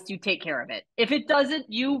unless you take care of it. If it doesn't,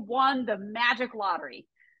 you won the magic lottery.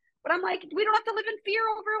 But I'm like, we don't have to live in fear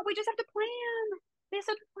over it. We just have to plan. We just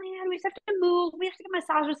have to plan. We just have to move. We have to get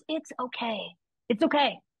massages. It's okay. It's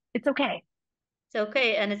okay. It's okay. It's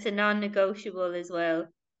okay, and it's a non-negotiable as well.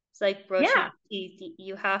 It's like brushing Yeah. teeth.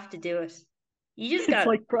 You have to do it. You just It's got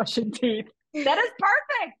like brushing teeth. That is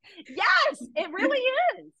perfect. Yes, it really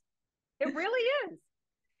is. It really is.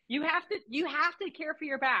 You have to care for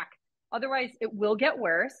your back. Otherwise, it will get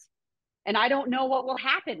worse. And I don't know what will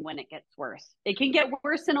happen when it gets worse. It can get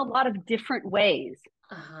worse in a lot of different ways.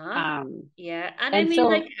 uh-huh. Um, Yeah, and I and mean,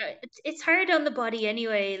 like, so it's hard on the body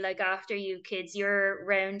anyway. Like after you kids, you're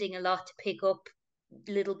rounding a lot to pick up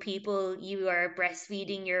little people. You are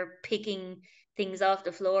breastfeeding. You're picking things off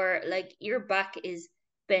the floor. Like your back is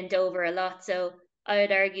bent over a lot. So I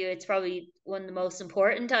would argue it's probably one of the most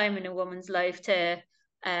important time in a woman's life to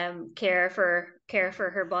care for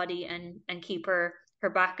her body and keep her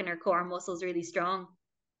back and her core muscles really strong.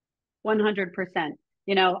 100%.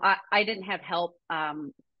 I didn't have help.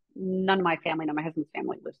 None of my family, none of my husband's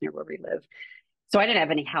family lives near where we live. So I didn't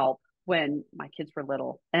have any help when my kids were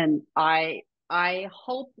little. And I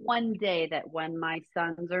hope one day that when my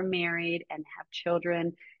sons are married and have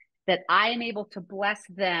children, that I am able to bless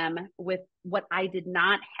them with what I did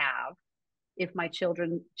not have if my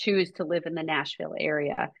children choose to live in the Nashville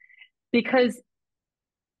area. Because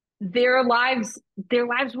their lives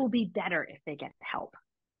will be better if they get help.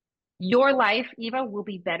 Your life, Eva, will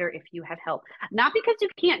be better if you have help. Not because you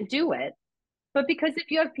can't do it, but because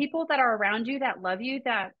if you have people that are around you that love you,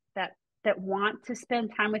 that want to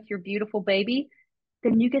spend time with your beautiful baby,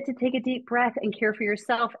 then you get to take a deep breath and care for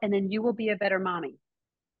yourself, and then you will be a better mommy.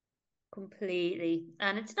 Completely.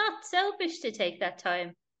 And it's not selfish to take that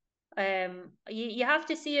time. You have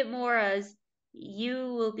to see it more as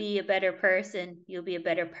you will be a better person, you'll be a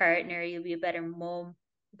better partner, you'll be a better mom,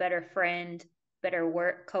 better friend, better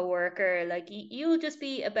work co-worker. Like you'll just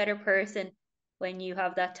be a better person when you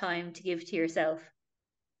have that time to give to yourself.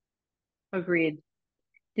 Agreed.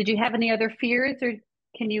 Did you have any other fears, or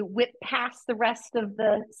can you whip past the rest of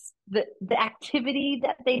the activity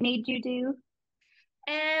that they made you do?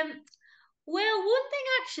 Um, well, one thing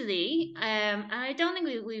actually, and I don't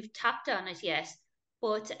think we've tapped on it yet,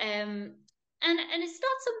 but and it's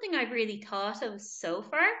not something I've really thought of so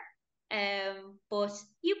far. But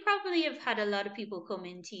you probably have had a lot of people come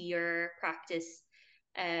into your practice,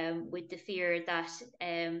 with the fear that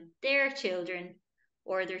their children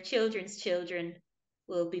or their children's children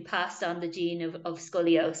will be passed on the gene of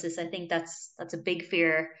scoliosis. I think that's a big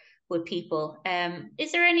fear with people.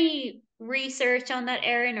 Is there any research on that,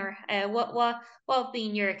 Erin, or what have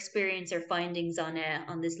been your experience or findings on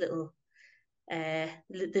this little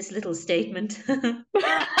statement? That's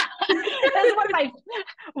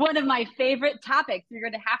one of my favorite topics. You're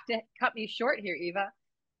going to have to cut me short here, Eva.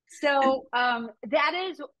 So that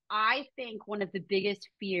is, I think, one of the biggest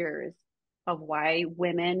fears of why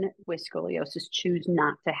women with scoliosis choose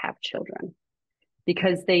not to have children,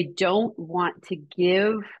 because they don't want to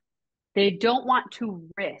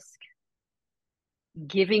risk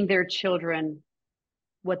giving their children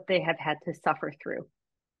what they have had to suffer through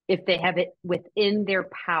if they have it within their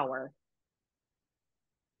power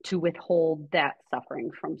to withhold that suffering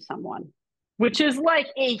from someone, which is like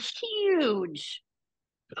a huge,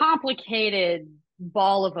 complicated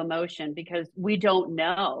ball of emotion because we don't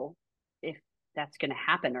know if that's going to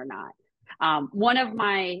happen or not. One of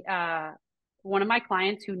my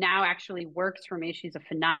clients who now actually works for me, she's a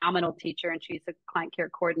phenomenal teacher and she's a client care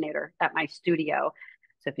coordinator at my studio.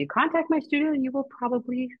 So if you contact my studio, you will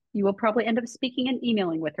probably end up speaking and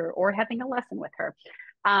emailing with her or having a lesson with her.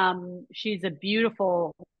 She's a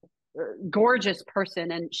beautiful, gorgeous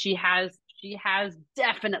person, and she has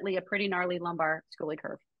definitely a pretty gnarly lumbar scoli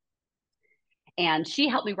curve. And she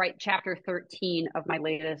helped me write chapter 13 of my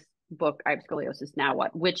latest book, I Have Scoliosis Now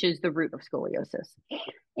What, which is the root of scoliosis.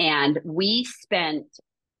 And we spent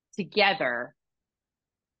together,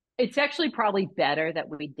 it's actually probably better that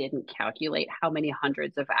we didn't calculate how many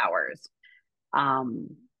hundreds of hours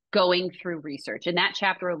going through research. In that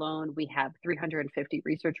chapter alone, we have 350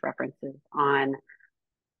 research references on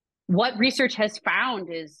what research has found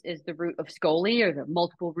is the root of scoli or the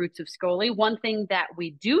multiple roots of scoli. One thing that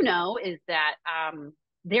we do know is that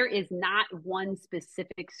there is not one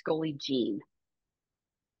specific scoli gene.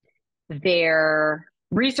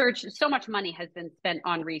 So much money has been spent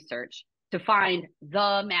on research to find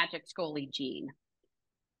the magic scoli gene,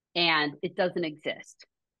 and it doesn't exist.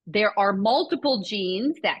 There are multiple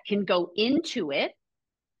genes that can go into it.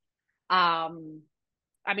 I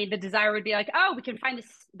mean, the desire would be like, oh, we can find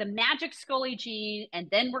the magic scoli gene, and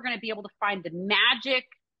then we're going to be able to find the magic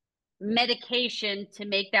medication to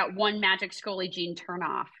make that one magic scoli gene turn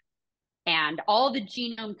off. And all the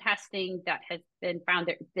genome testing that has been found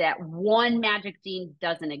that one magic gene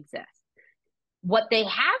doesn't exist. What they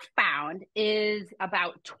have found is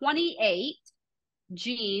about 28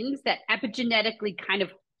 genes that epigenetically kind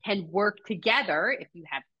of can work together. If you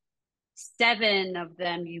have 7 of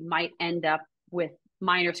them, you might end up with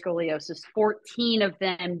minor scoliosis. 14 of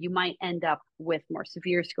them, you might end up with more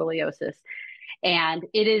severe scoliosis. And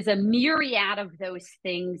it is a myriad of those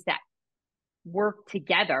things that work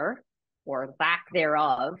together, or lack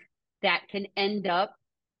thereof, that can end up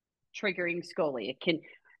triggering scoli.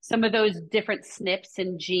 Some of those different SNPs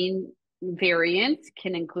and gene variants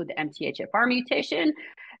can include the MTHFR mutation.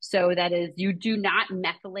 So that is, you do not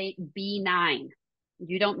methylate B9.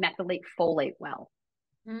 You don't methylate folate well.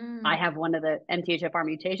 I have one of the MTHFR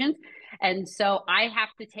mutations. And so I have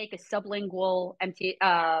to take a sublingual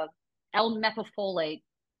L-methylfolate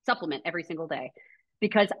supplement every single day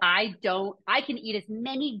because I can eat as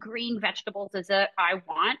many green vegetables as I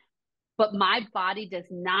want, but my body does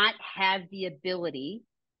not have the ability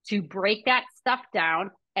to break that stuff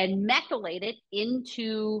down and methylate it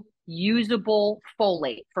into usable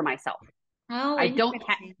folate for myself. Oh, I don't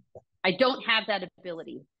have that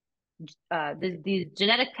ability. These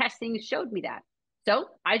genetic testing showed me that. So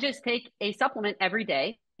I just take a supplement every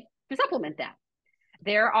day to supplement that.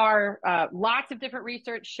 There are lots of different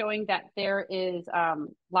research showing that there is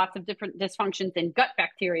lots of different dysfunctions in gut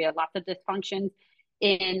bacteria, lots of dysfunctions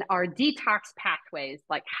in our detox pathways,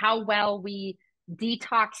 like how well we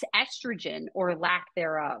detox estrogen or lack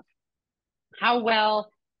thereof. How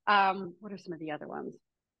well, what are some of the other ones?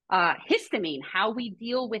 Histamine, how we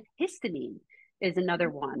deal with histamine is another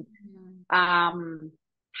one.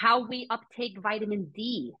 How we uptake vitamin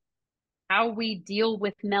D, how we deal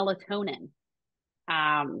with melatonin.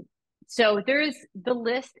 So the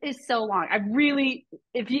list is so long. I really,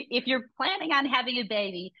 if you're planning on having a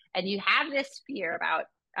baby and you have this fear about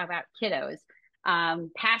kiddos,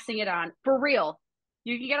 passing it on, for real,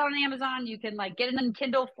 you can get on Amazon. You can like get it in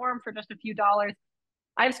Kindle form for just a few dollars.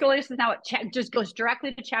 I Have Scoliosis Now. It just goes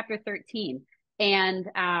directly to chapter 13. And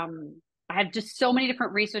I have just so many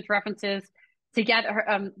different research references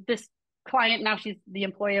together. This client, now she's the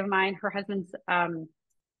employee of mine. Her husband's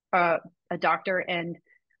a doctor, and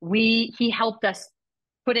he helped us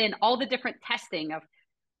put in all the different testing of,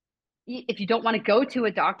 if you don't want to go to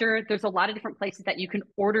a doctor, there's a lot of different places that you can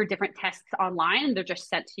order different tests online, and they're just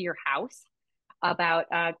sent to your house. about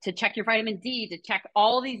to check your vitamin D, to check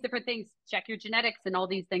all these different things, check your genetics and all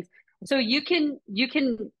these things. So you can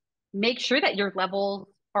make sure that your levels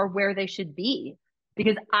are where they should be.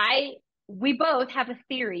 Because we both have a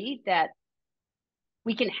theory that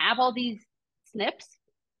we can have all these SNPs,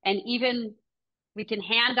 and even we can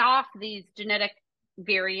hand off these genetic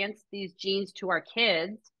variants, these genes to our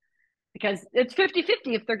kids, because it's 50-50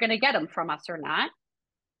 if they're going to get them from us or not.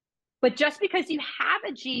 But just because you have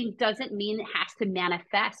a gene doesn't mean it has to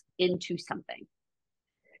manifest into something.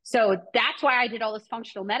 So that's why I did all this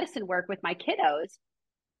functional medicine work with my kiddos,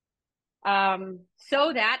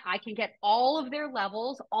 so that I can get all of their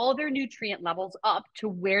levels, all of their nutrient levels up to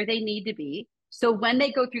where they need to be. So when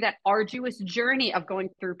they go through that arduous journey of going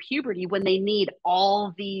through puberty, when they need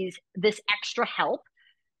this extra help,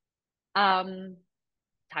 time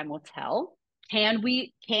will tell. Can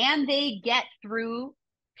they get through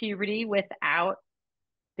puberty without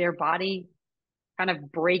their body kind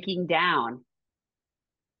of breaking down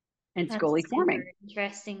and That's scoliosis forming? super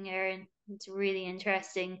interesting, Erin. It's really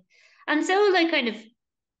interesting. And so like kind of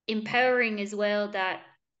empowering as well that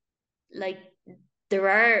like there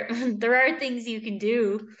are there are things you can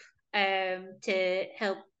do to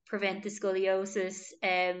help prevent the scoliosis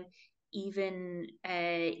even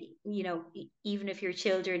even if your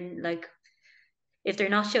children like if they're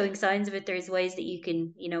not showing signs of it, there's ways that you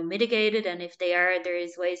can, mitigate it. And if they are, there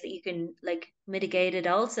is ways that you can like mitigate it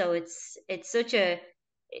also. It's such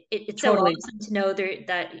it's so Totally. awesome to know there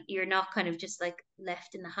that you're not kind of just like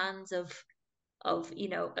left in the hands of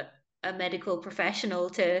a medical professional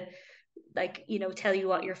to like, tell you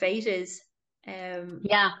what your fate is.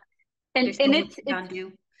 Yeah. And There's so and much it's you it's can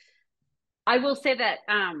do. I will say that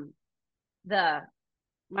the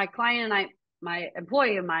my client and I, my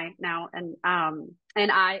employee of mine now, and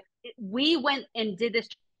we went and did this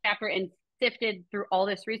chapter and sifted through all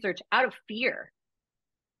this research out of fear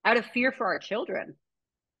for our children.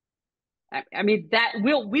 I mean, that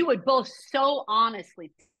we would both so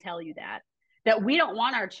honestly tell you that we don't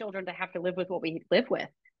want our children to have to live with what we live with,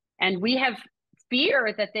 and we have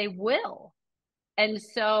fear that they will. And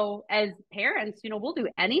so, as parents, we'll do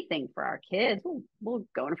anything for our kids. We'll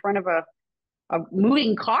go in front of a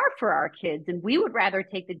moving car for our kids, and we would rather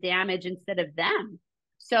take the damage instead of them.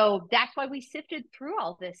 So that's why we sifted through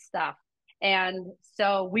all this stuff. And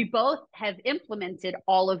so we both have implemented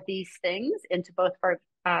all of these things into both of our,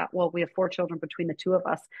 well, we have 4 children between the two of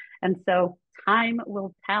us. And so time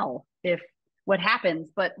will tell if what happens,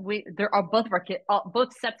 but there are both of our kids,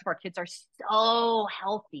 both sets of our kids are so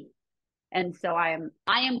healthy. And so I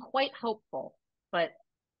am quite hopeful, but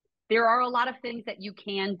there are a lot of things that you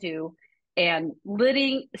can do, and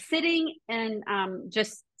sitting and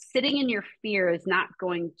just sitting in your fear is not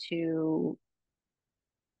going to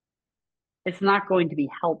it's not going to be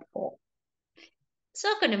helpful. It's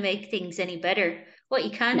not going to make things any better. What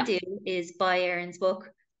you can No. do is buy Erin's book.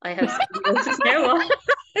 I have scoliosis now.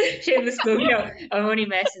 Shameless plug. No, I'm only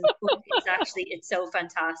messing. But it's so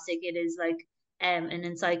fantastic. It is like an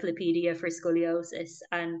encyclopedia for scoliosis,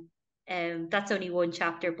 and that's only one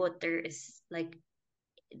chapter, but there is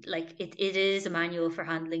it is a manual for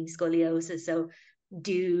handling scoliosis. So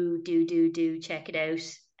do check it out.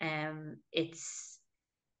 It's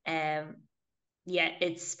um yeah,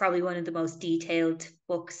 it's probably one of the most detailed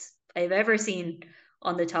books I've ever seen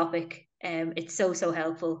on the topic. It's so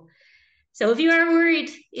helpful. So if you are worried,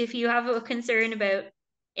 if you have a concern about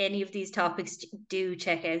any of these topics, do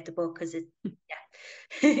check out the book because yeah,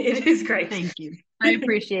 it is great. Thank you. I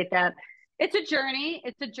appreciate that. It's a journey.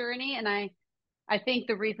 It's a journey, and I think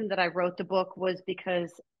the reason that I wrote the book was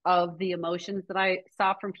because of the emotions that I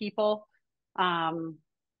saw from people. And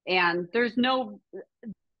there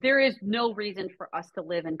is no reason for us to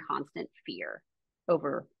live in constant fear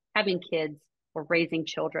over having kids or raising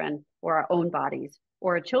children or our own bodies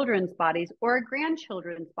or our children's bodies or our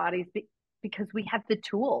grandchildren's bodies, because we have the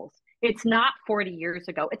tools. It's not 40 years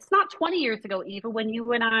ago. It's not 20 years ago, Eva, when you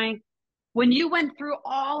went through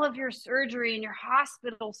all of your surgery and your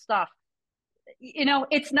hospital stuff.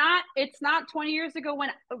 It's not 20 years ago well,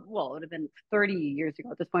 it would have been 30 years ago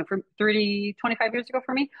at this point, for 25 years ago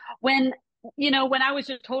for me, when I was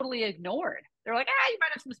just totally ignored. They're like, you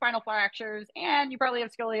might have some spinal fractures and you probably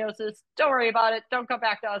have scoliosis. Don't worry about it. Don't come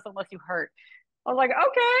back to us unless you hurt. I was like,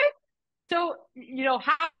 okay. So,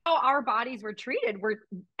 how our bodies were treated were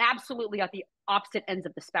absolutely at the opposite ends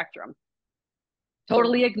of the spectrum.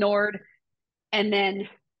 Totally ignored. And then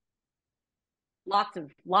lots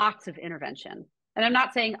of intervention. And I'm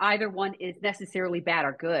not saying either one is necessarily bad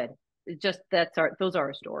or good. It's just those are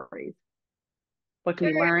our stories. What can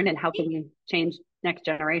we learn, and how can we change next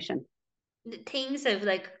generation? things have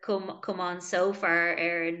like come on so far,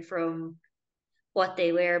 Erin, from what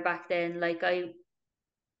they were back then. Like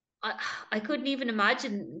I couldn't even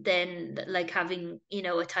imagine then like having,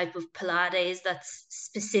 a type of Pilates that's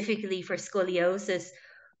specifically for scoliosis,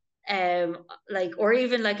 like, or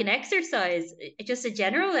even like an exercise, just a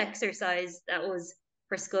general exercise that was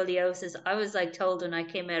for scoliosis. I was like told when I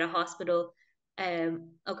came out of hospital,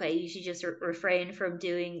 okay, you should just refrain from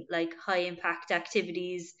doing like high impact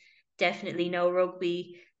activities, definitely no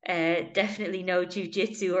rugby, definitely no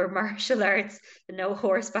jujitsu or martial arts, no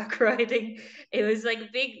horseback riding. It was like a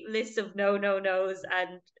big list of no nos,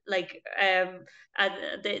 and like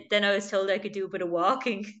then I was told I could do a bit of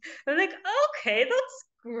walking. I'm like, okay, that's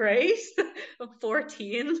great. I'm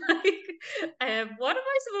 14. Like, what am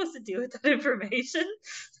I supposed to do with that information?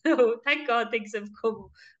 So thank God things have come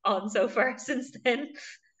on so far since then.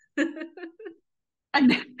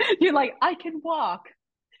 And you're like, I can walk.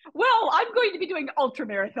 Well, I'm going to be doing ultra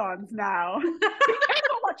marathons now. Be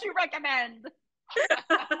careful what you recommend.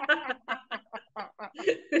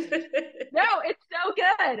 No, it's so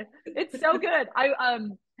good. It's so good.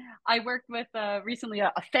 I worked with recently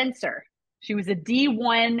a fencer. She was a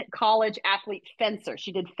D1 college athlete fencer.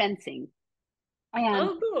 She did fencing. And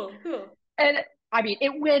Oh, cool, cool. and I mean,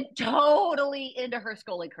 it went totally into her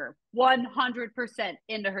Scully curve, 100%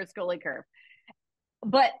 into her Scully curve.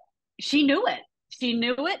 But she knew it. She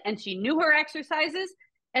knew it, and she knew her exercises.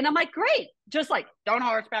 And I'm like, great. Just like, don't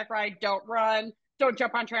horseback ride, don't run, don't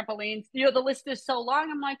jump on trampolines. The list is so long.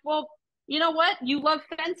 I'm like, well, you know what? You love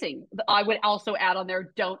fencing. I would also add on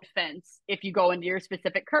there, don't fence if you go into your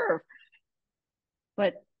specific curve.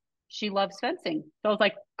 But she loves fencing. So I was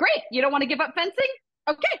like, great. You don't want to give up fencing?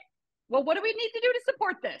 Okay. Well, what do we need to do to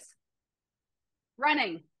support this?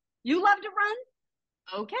 Running. You love to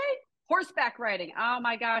run? Okay. Horseback riding. Oh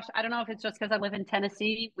my gosh. I don't know if it's just because I live in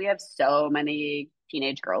Tennessee. We have so many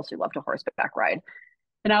teenage girls who love to horseback ride.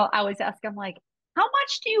 And I always ask them, like, how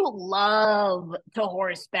much do you love to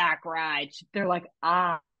horseback ride? They're like,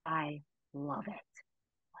 I love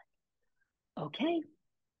it. Okay.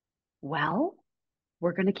 Well,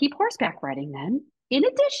 we're going to keep horseback riding then. In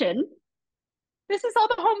addition, this is all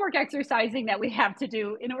the homework exercising that we have to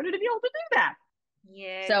do in order to be able to do that.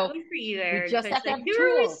 Yeah, So good for you, we Aaron. just Because have to like, have who are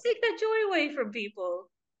we to tools. take that joy away from people?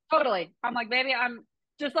 Totally. I'm like, baby, I'm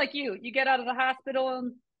just like you. You get out of the hospital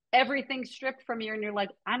and everything's stripped from you, and you're like,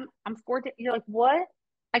 I'm 14. You're like, what?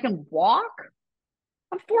 I can walk?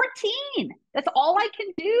 I'm 14. That's all I can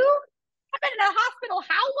do? I've been in a hospital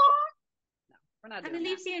how long? No, we're not And it doing that.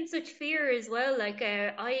 leaves you in such fear as well. Like,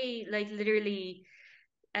 I like literally,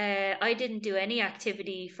 I didn't do any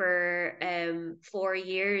activity for 4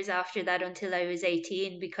 years after that until I was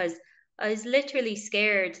 18, because I was literally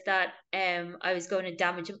scared that I was going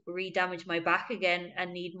to re-damage my back again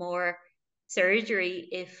and need more surgery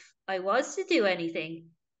if I was to do anything.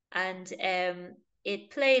 And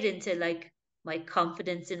it played into like my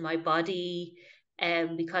confidence in my body,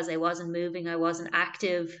 because I wasn't moving, I wasn't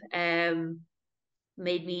active,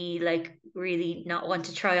 made me like really not want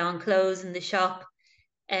to try on clothes in the shop.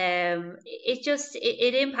 It just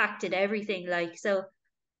it impacted everything. Like, so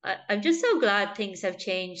I'm just so glad things have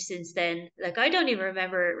changed since then. Like, I don't even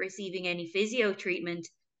remember receiving any physio treatment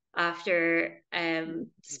after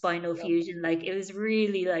spinal Yep. fusion. Like, it was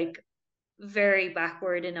really like very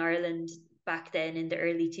backward in Ireland back then in the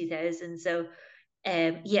early 2000s. So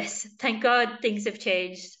yes, thank God things have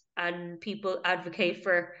changed and people advocate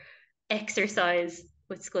for exercise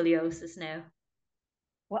with scoliosis now.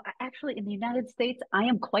 Well, actually, in the United States, I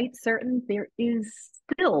am quite certain there is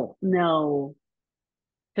still no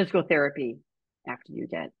physical therapy after you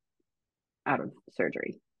get out of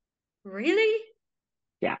surgery. Really?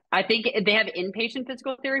 Yeah, I think they have inpatient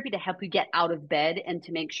physical therapy to help you get out of bed and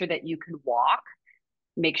to make sure that you can walk,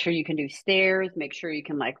 make sure you can do stairs, make sure you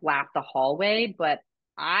can like lap the hallway. But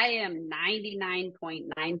I am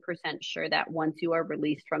 99.9% sure that once you are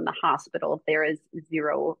released from the hospital, there is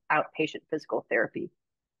zero outpatient physical therapy.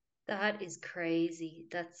 That is crazy.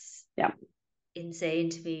 That's Yeah. insane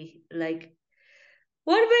to me. Like,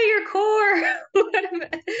 what about your core? What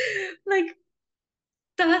about, like,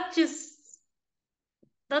 that just,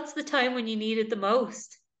 that's the time when you need it the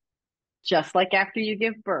most. Just like after you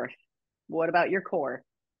give birth. What about your core?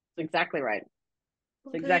 It's exactly right.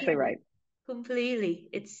 It's exactly Completely. right. Completely.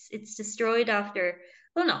 It's destroyed after,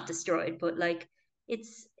 well, not destroyed, but like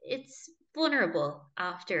it's vulnerable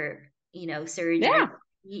after, surgery. Yeah.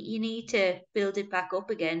 You need to build it back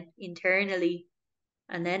up again internally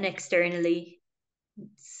and then externally.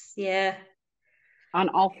 Yeah. On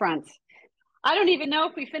all fronts. I don't even know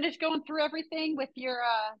if we finished going through everything with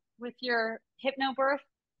your hypnobirth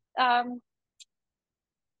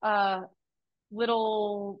uh,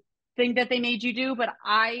 little thing that they made you do. But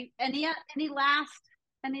any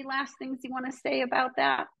last things you want to say about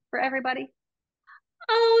that for everybody?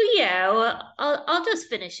 Oh yeah, well, I'll just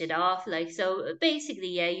finish it off. Like so, basically,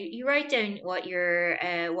 yeah, you write down what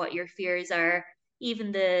your fears are,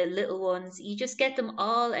 even the little ones. You just get them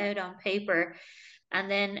all out on paper, and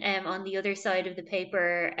then on the other side of the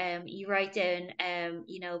paper, you write down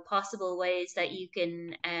possible ways that you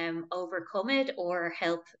can overcome it or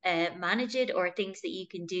help manage it, or things that you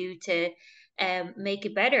can do to make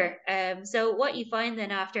it better. So what you find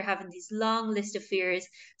then after having these long list of fears,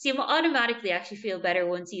 so you automatically actually feel better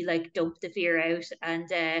once you like dump the fear out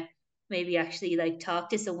and maybe actually like talk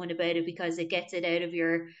to someone about it, because it gets it out of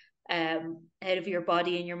your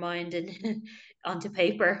body and your mind and onto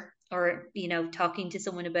paper, or talking to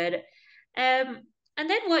someone about it. And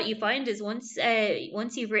then what you find is once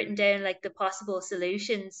you've written down like the possible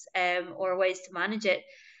solutions or ways to manage it,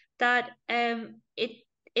 that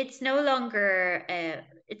it's no longer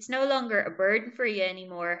a burden for you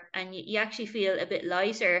anymore, and you actually feel a bit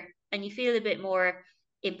lighter and you feel a bit more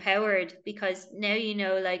empowered, because now you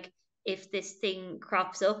know, like, if this thing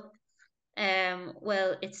crops up,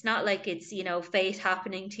 well, it's not like it's fate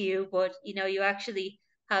happening to you, but you actually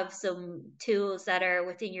have some tools that are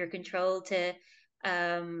within your control to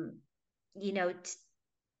um you know t-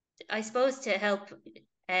 I suppose to help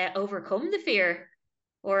overcome the fear,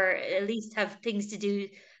 or at least have things to do,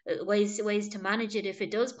 ways to manage it if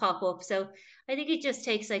it does pop up. So I think it just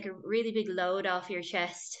takes like a really big load off your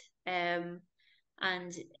chest, and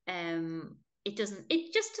it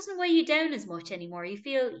just doesn't weigh you down as much anymore. You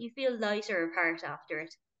feel lighter of heart after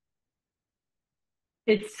it.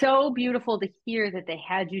 It's so beautiful to hear that they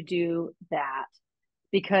had you do that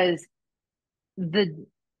because the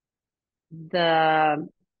the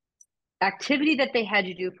activity that they had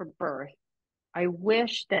you do for birth, I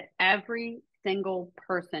wish that every single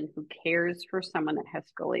person who cares for someone that has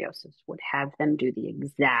scoliosis would have them do the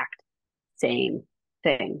exact same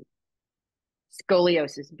thing.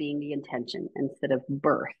 Scoliosis being the intention instead of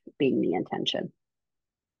birth being the intention.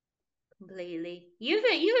 Completely. You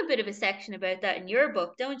have a bit of a section about that in your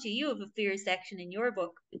book, don't you? You have a fear section in your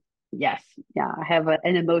book. Yes. Yeah. I have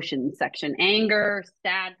an emotion section: anger,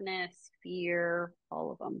 sadness, fear,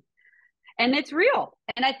 all of them. And it's real.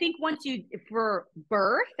 And I think once you, for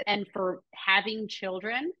birth and for having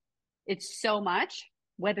children, it's so much,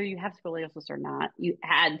 whether you have scoliosis or not, you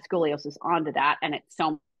add scoliosis onto that, and it's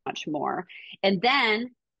so much more. And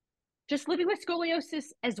then just living with scoliosis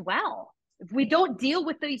as well. If we don't deal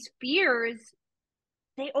with these fears,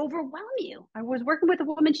 they overwhelm you. I was working with a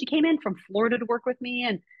woman, she came in from Florida to work with me,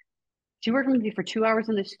 and she worked with me for 2 hours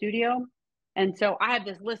in the studio. And so I have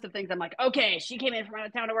this list of things. I'm like, okay, she came in from out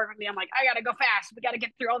of town to work with me. I'm like, I got to go fast. We got to get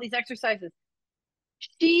through all these exercises.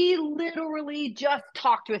 She literally just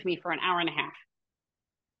talked with me for an hour and a half.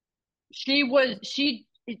 She was, she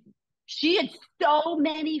had so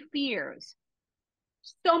many fears,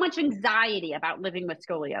 so much anxiety about living with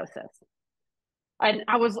scoliosis. And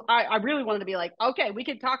I really wanted to be like, okay, we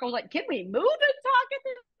can talk. I was like, can we move and talk at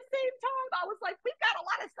the same time? I was like, we've got a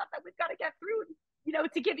lot of stuff that we've got to get through,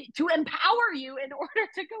 to give you, to empower you in order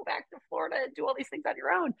to go back to Florida and do all these things on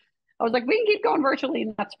your own. I was like, we can keep going virtually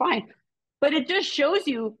and that's fine. But it just shows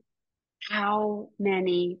you how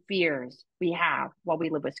many fears we have while we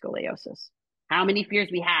live with scoliosis, how many fears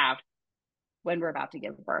we have when we're about to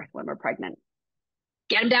give birth, when we're pregnant.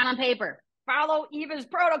 Get them down on paper. Follow Eva's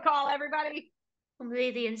protocol, everybody.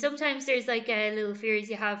 Completely. And sometimes there's like little fears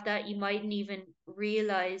you have that you mightn't even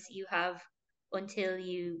realize you have until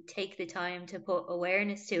you take the time to put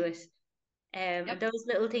awareness to it. And Yep. those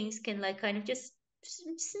little things can like kind of just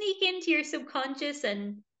sneak into your subconscious,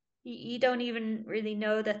 and you don't even really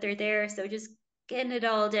know that they're there. So just getting it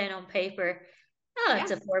all down on paper, oh,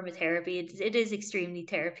 it's Yeah. a form of therapy. It is extremely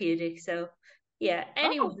therapeutic. So yeah,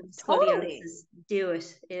 anyone Oh, with totally. scoliosis, do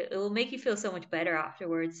it. It will make you feel so much better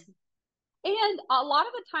afterwards. And a lot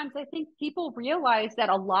of the times, I think people realize that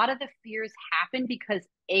a lot of the fears happen because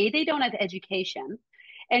A, they don't have education,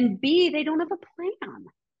 and B, they don't have a plan.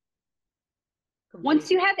 Once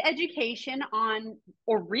Completely. you have education on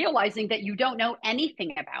or realizing that you don't know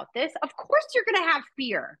anything about this, of course you're going to have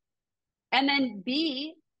fear. And then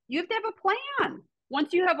B, you have to have a plan.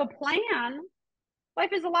 Once you have a plan,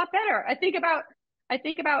 life is a lot better. I think about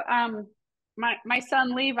my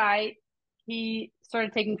son Levi. He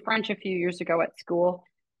started taking French a few years ago at school.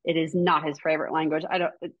 It is not his favorite language. I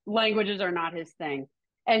don't Languages are not his thing.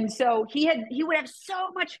 And so he would have so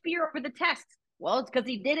much fear over the tests. Well, it's because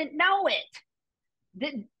he didn't know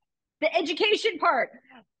it. The education part.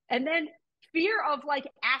 And then fear of like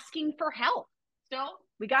asking for help. So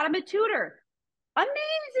We got him a tutor.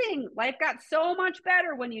 Amazing. Life got so much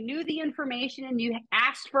better when you knew the information and you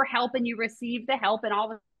asked for help and you received the help, and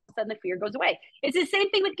all of a sudden the fear goes away. It's the same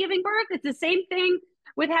thing with giving birth. It's the same thing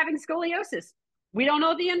with having scoliosis. We don't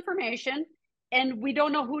know the information and we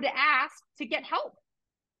don't know who to ask to get help.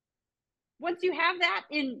 Once you have that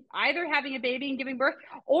in either having a baby and giving birth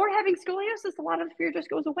or having scoliosis, a lot of the fear just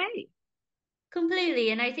goes away. Completely.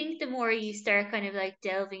 And I think the more you start kind of like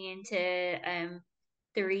delving into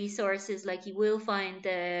the resources, like you will find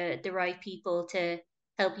the right people to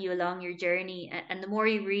help you along your journey. And the more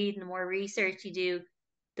you read and the more research you do,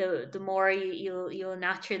 the more you'll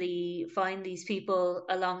naturally find these people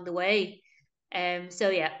along the way. So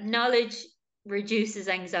yeah, knowledge reduces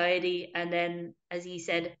anxiety, and then as you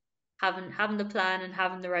said, having the plan and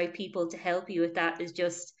having the right people to help you with that is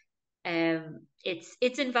just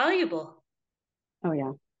it's invaluable. Oh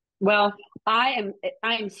yeah. Well, I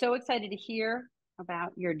am so excited to hear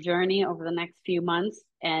about your journey over the next few months,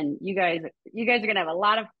 and you guys are going to have a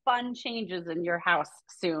lot of fun changes in your house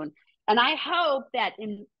soon. And I hope that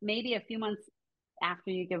in maybe a few months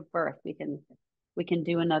after you give birth, we can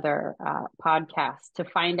do another podcast to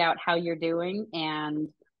find out how you're doing and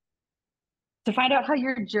to find out how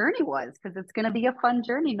your journey was, because it's going to be a fun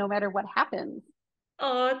journey no matter what happens.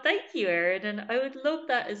 Oh, thank you, Erin. And I would love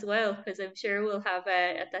that as well, because I'm sure we'll have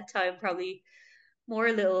at that time probably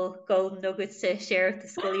more little golden nuggets to share with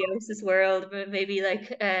the scoliosis world, but maybe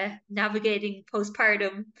like navigating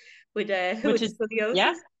postpartum with Which with is,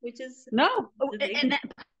 yeah, scoliosis, which is no, and amazing. that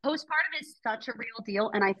postpartum is such a real deal,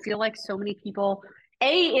 and I feel like so many people,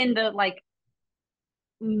 a in the like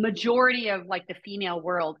majority of like the female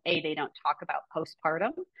world, a they don't talk about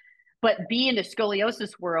postpartum, but b in the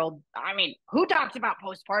scoliosis world, I mean, who talks about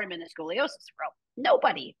postpartum in the scoliosis world?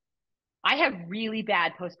 Nobody. I have really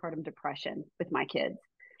bad postpartum depression with my kids,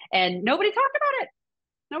 and nobody talked about it.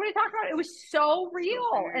 Nobody talked about it. It was so So real,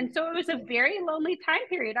 hard. and so it was a very lonely time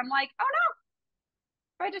period. I'm like, oh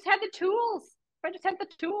no, if I just had the tools, if I just had the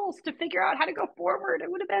tools to figure out how to go forward, it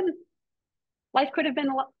would have been, life could have been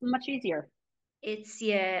a lot, much easier. It's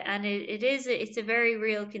yeah, and it is it's a very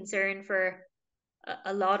real concern for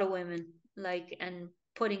a lot of women. Like, and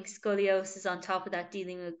putting scoliosis on top of that,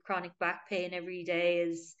 dealing with chronic back pain every day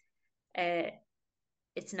is uh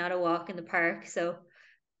it's not a walk in the park. So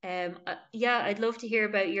yeah, I'd love to hear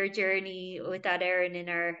about your journey with that, Erin, in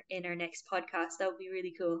our next podcast. That would be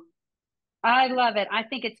really cool. I love it. I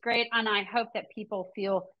think it's great. And I hope that people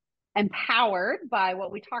feel empowered by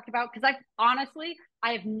what we talked about. Because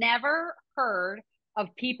I've never heard of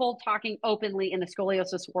people talking openly in the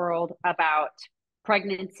scoliosis world about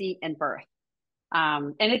pregnancy and birth.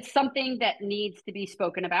 And it's something that needs to be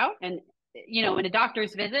spoken about. And, in a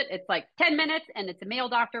doctor's visit, it's like 10 minutes and it's a male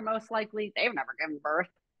doctor, most likely. They've never given birth,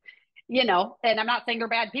 and I'm not saying they're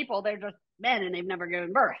bad people. They're just men and they've never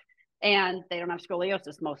given birth and they don't have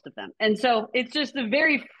scoliosis, most of them. And so it's just a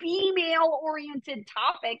very female oriented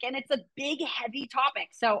topic, and it's a big, heavy topic.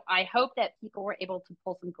 So I hope that people were able to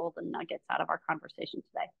pull some golden nuggets out of our conversation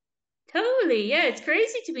today. Totally. Yeah, it's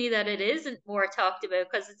crazy to me that it isn't more talked about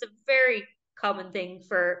because it's a very common thing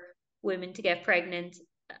for women to get pregnant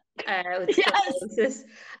with Yes. scoliosis.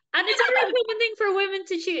 And it's a very common thing for women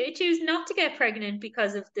to choose not to get pregnant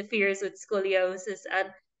because of the fears with scoliosis. And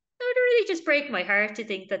it would really just break my heart to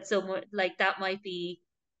think that someone like that might be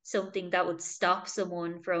something that would stop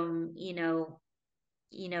someone from,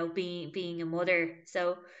 being a mother.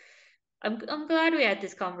 So I'm glad we had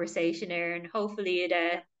this conversation, Erin. Hopefully it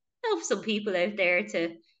Yeah. helps some people out there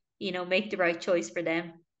to, make the right choice for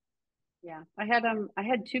them. Yeah. I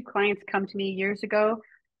had two clients come to me years ago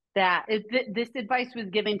that this advice was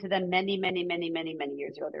given to them many, many, many, many, many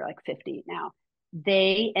years ago. They're like 50 now.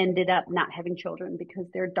 They ended up not having children because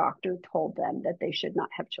their doctor told them that they should not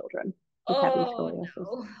have children with having Oh scoliosis.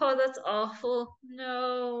 no. Oh, that's awful.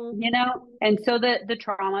 No. And so the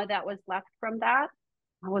trauma that was left from that,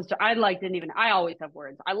 I like didn't even, I always have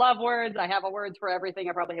words. I love words. I have a words for everything.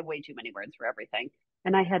 I probably have way too many words for everything.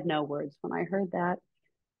 And I had no words when I heard that.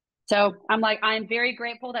 So I'm like, I'm very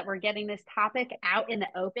grateful that we're getting this topic out in the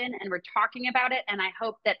open and we're talking about it. And I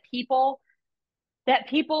hope that people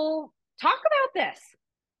talk about this.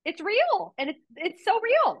 It's real and it's so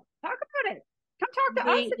real. Talk about it. Come talk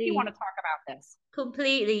to us if you want to Completely. talk about this.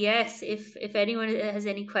 Completely, yes. If anyone has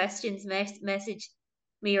any questions, message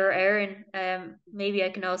me or Erin. Maybe I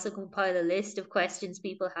can also compile a list of questions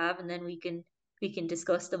people have, and then we can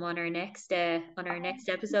discuss them on our Oh, next that'd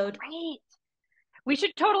be episode. great. We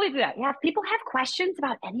should totally do that. Yeah, if people have questions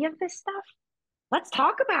about any of this stuff, let's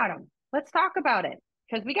talk about them. Let's talk about it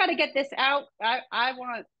because we got to get this out. I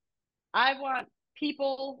want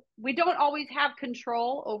people, we don't always have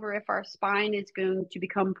control over if our spine is going to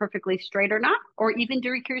become perfectly straight or not, or even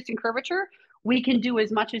decreasing curvature. We can do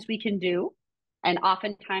as much as we can do. And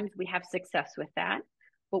oftentimes we have success with that.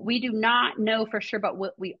 What we do not know for sure, but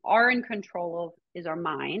what we are in control of is our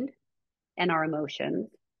mind and our emotions.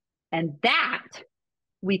 And that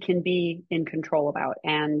we can be in control about.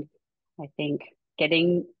 And I think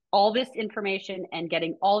getting all this information and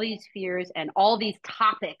getting all these fears and all these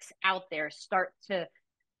topics out there start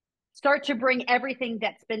to bring everything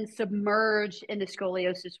that's been submerged in the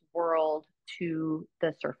scoliosis world to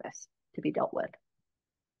the surface to be dealt with.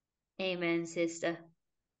 Amen, sister.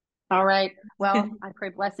 All right. Well, I pray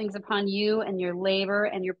blessings upon you and your labor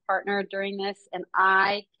and your partner during this. And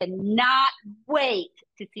I cannot wait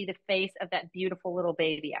to see the face of that beautiful little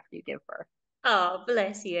baby after you give birth. Oh,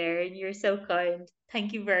 bless you, Erin. You're so kind.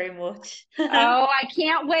 Thank you very much. Oh, I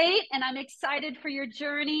can't wait. And I'm excited for your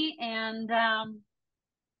journey. And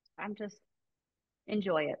I'm just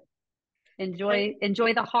enjoy it.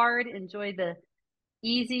 Enjoy the hard, enjoy the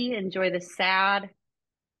easy, enjoy the sad.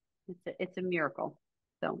 It's a miracle.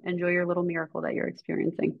 So enjoy your little miracle that you're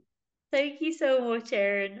experiencing. Thank you so much,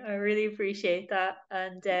 Erin. I really appreciate that.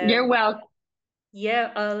 And You're welcome.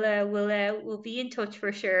 yeah, I'll we'll be in touch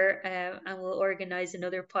for sure, and we'll organize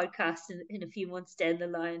another podcast in a few months down the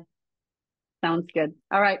line. Sounds good.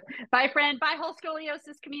 All right. Bye, friend. Bye, whole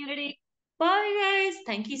scoliosis community. Bye, guys.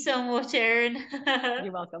 Thank you so much, Erin.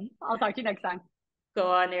 You're welcome. I'll talk to you next time.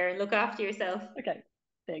 Go on, Erin. Look after yourself. Okay.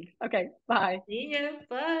 Thanks. Okay. Bye. See you.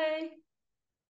 Bye.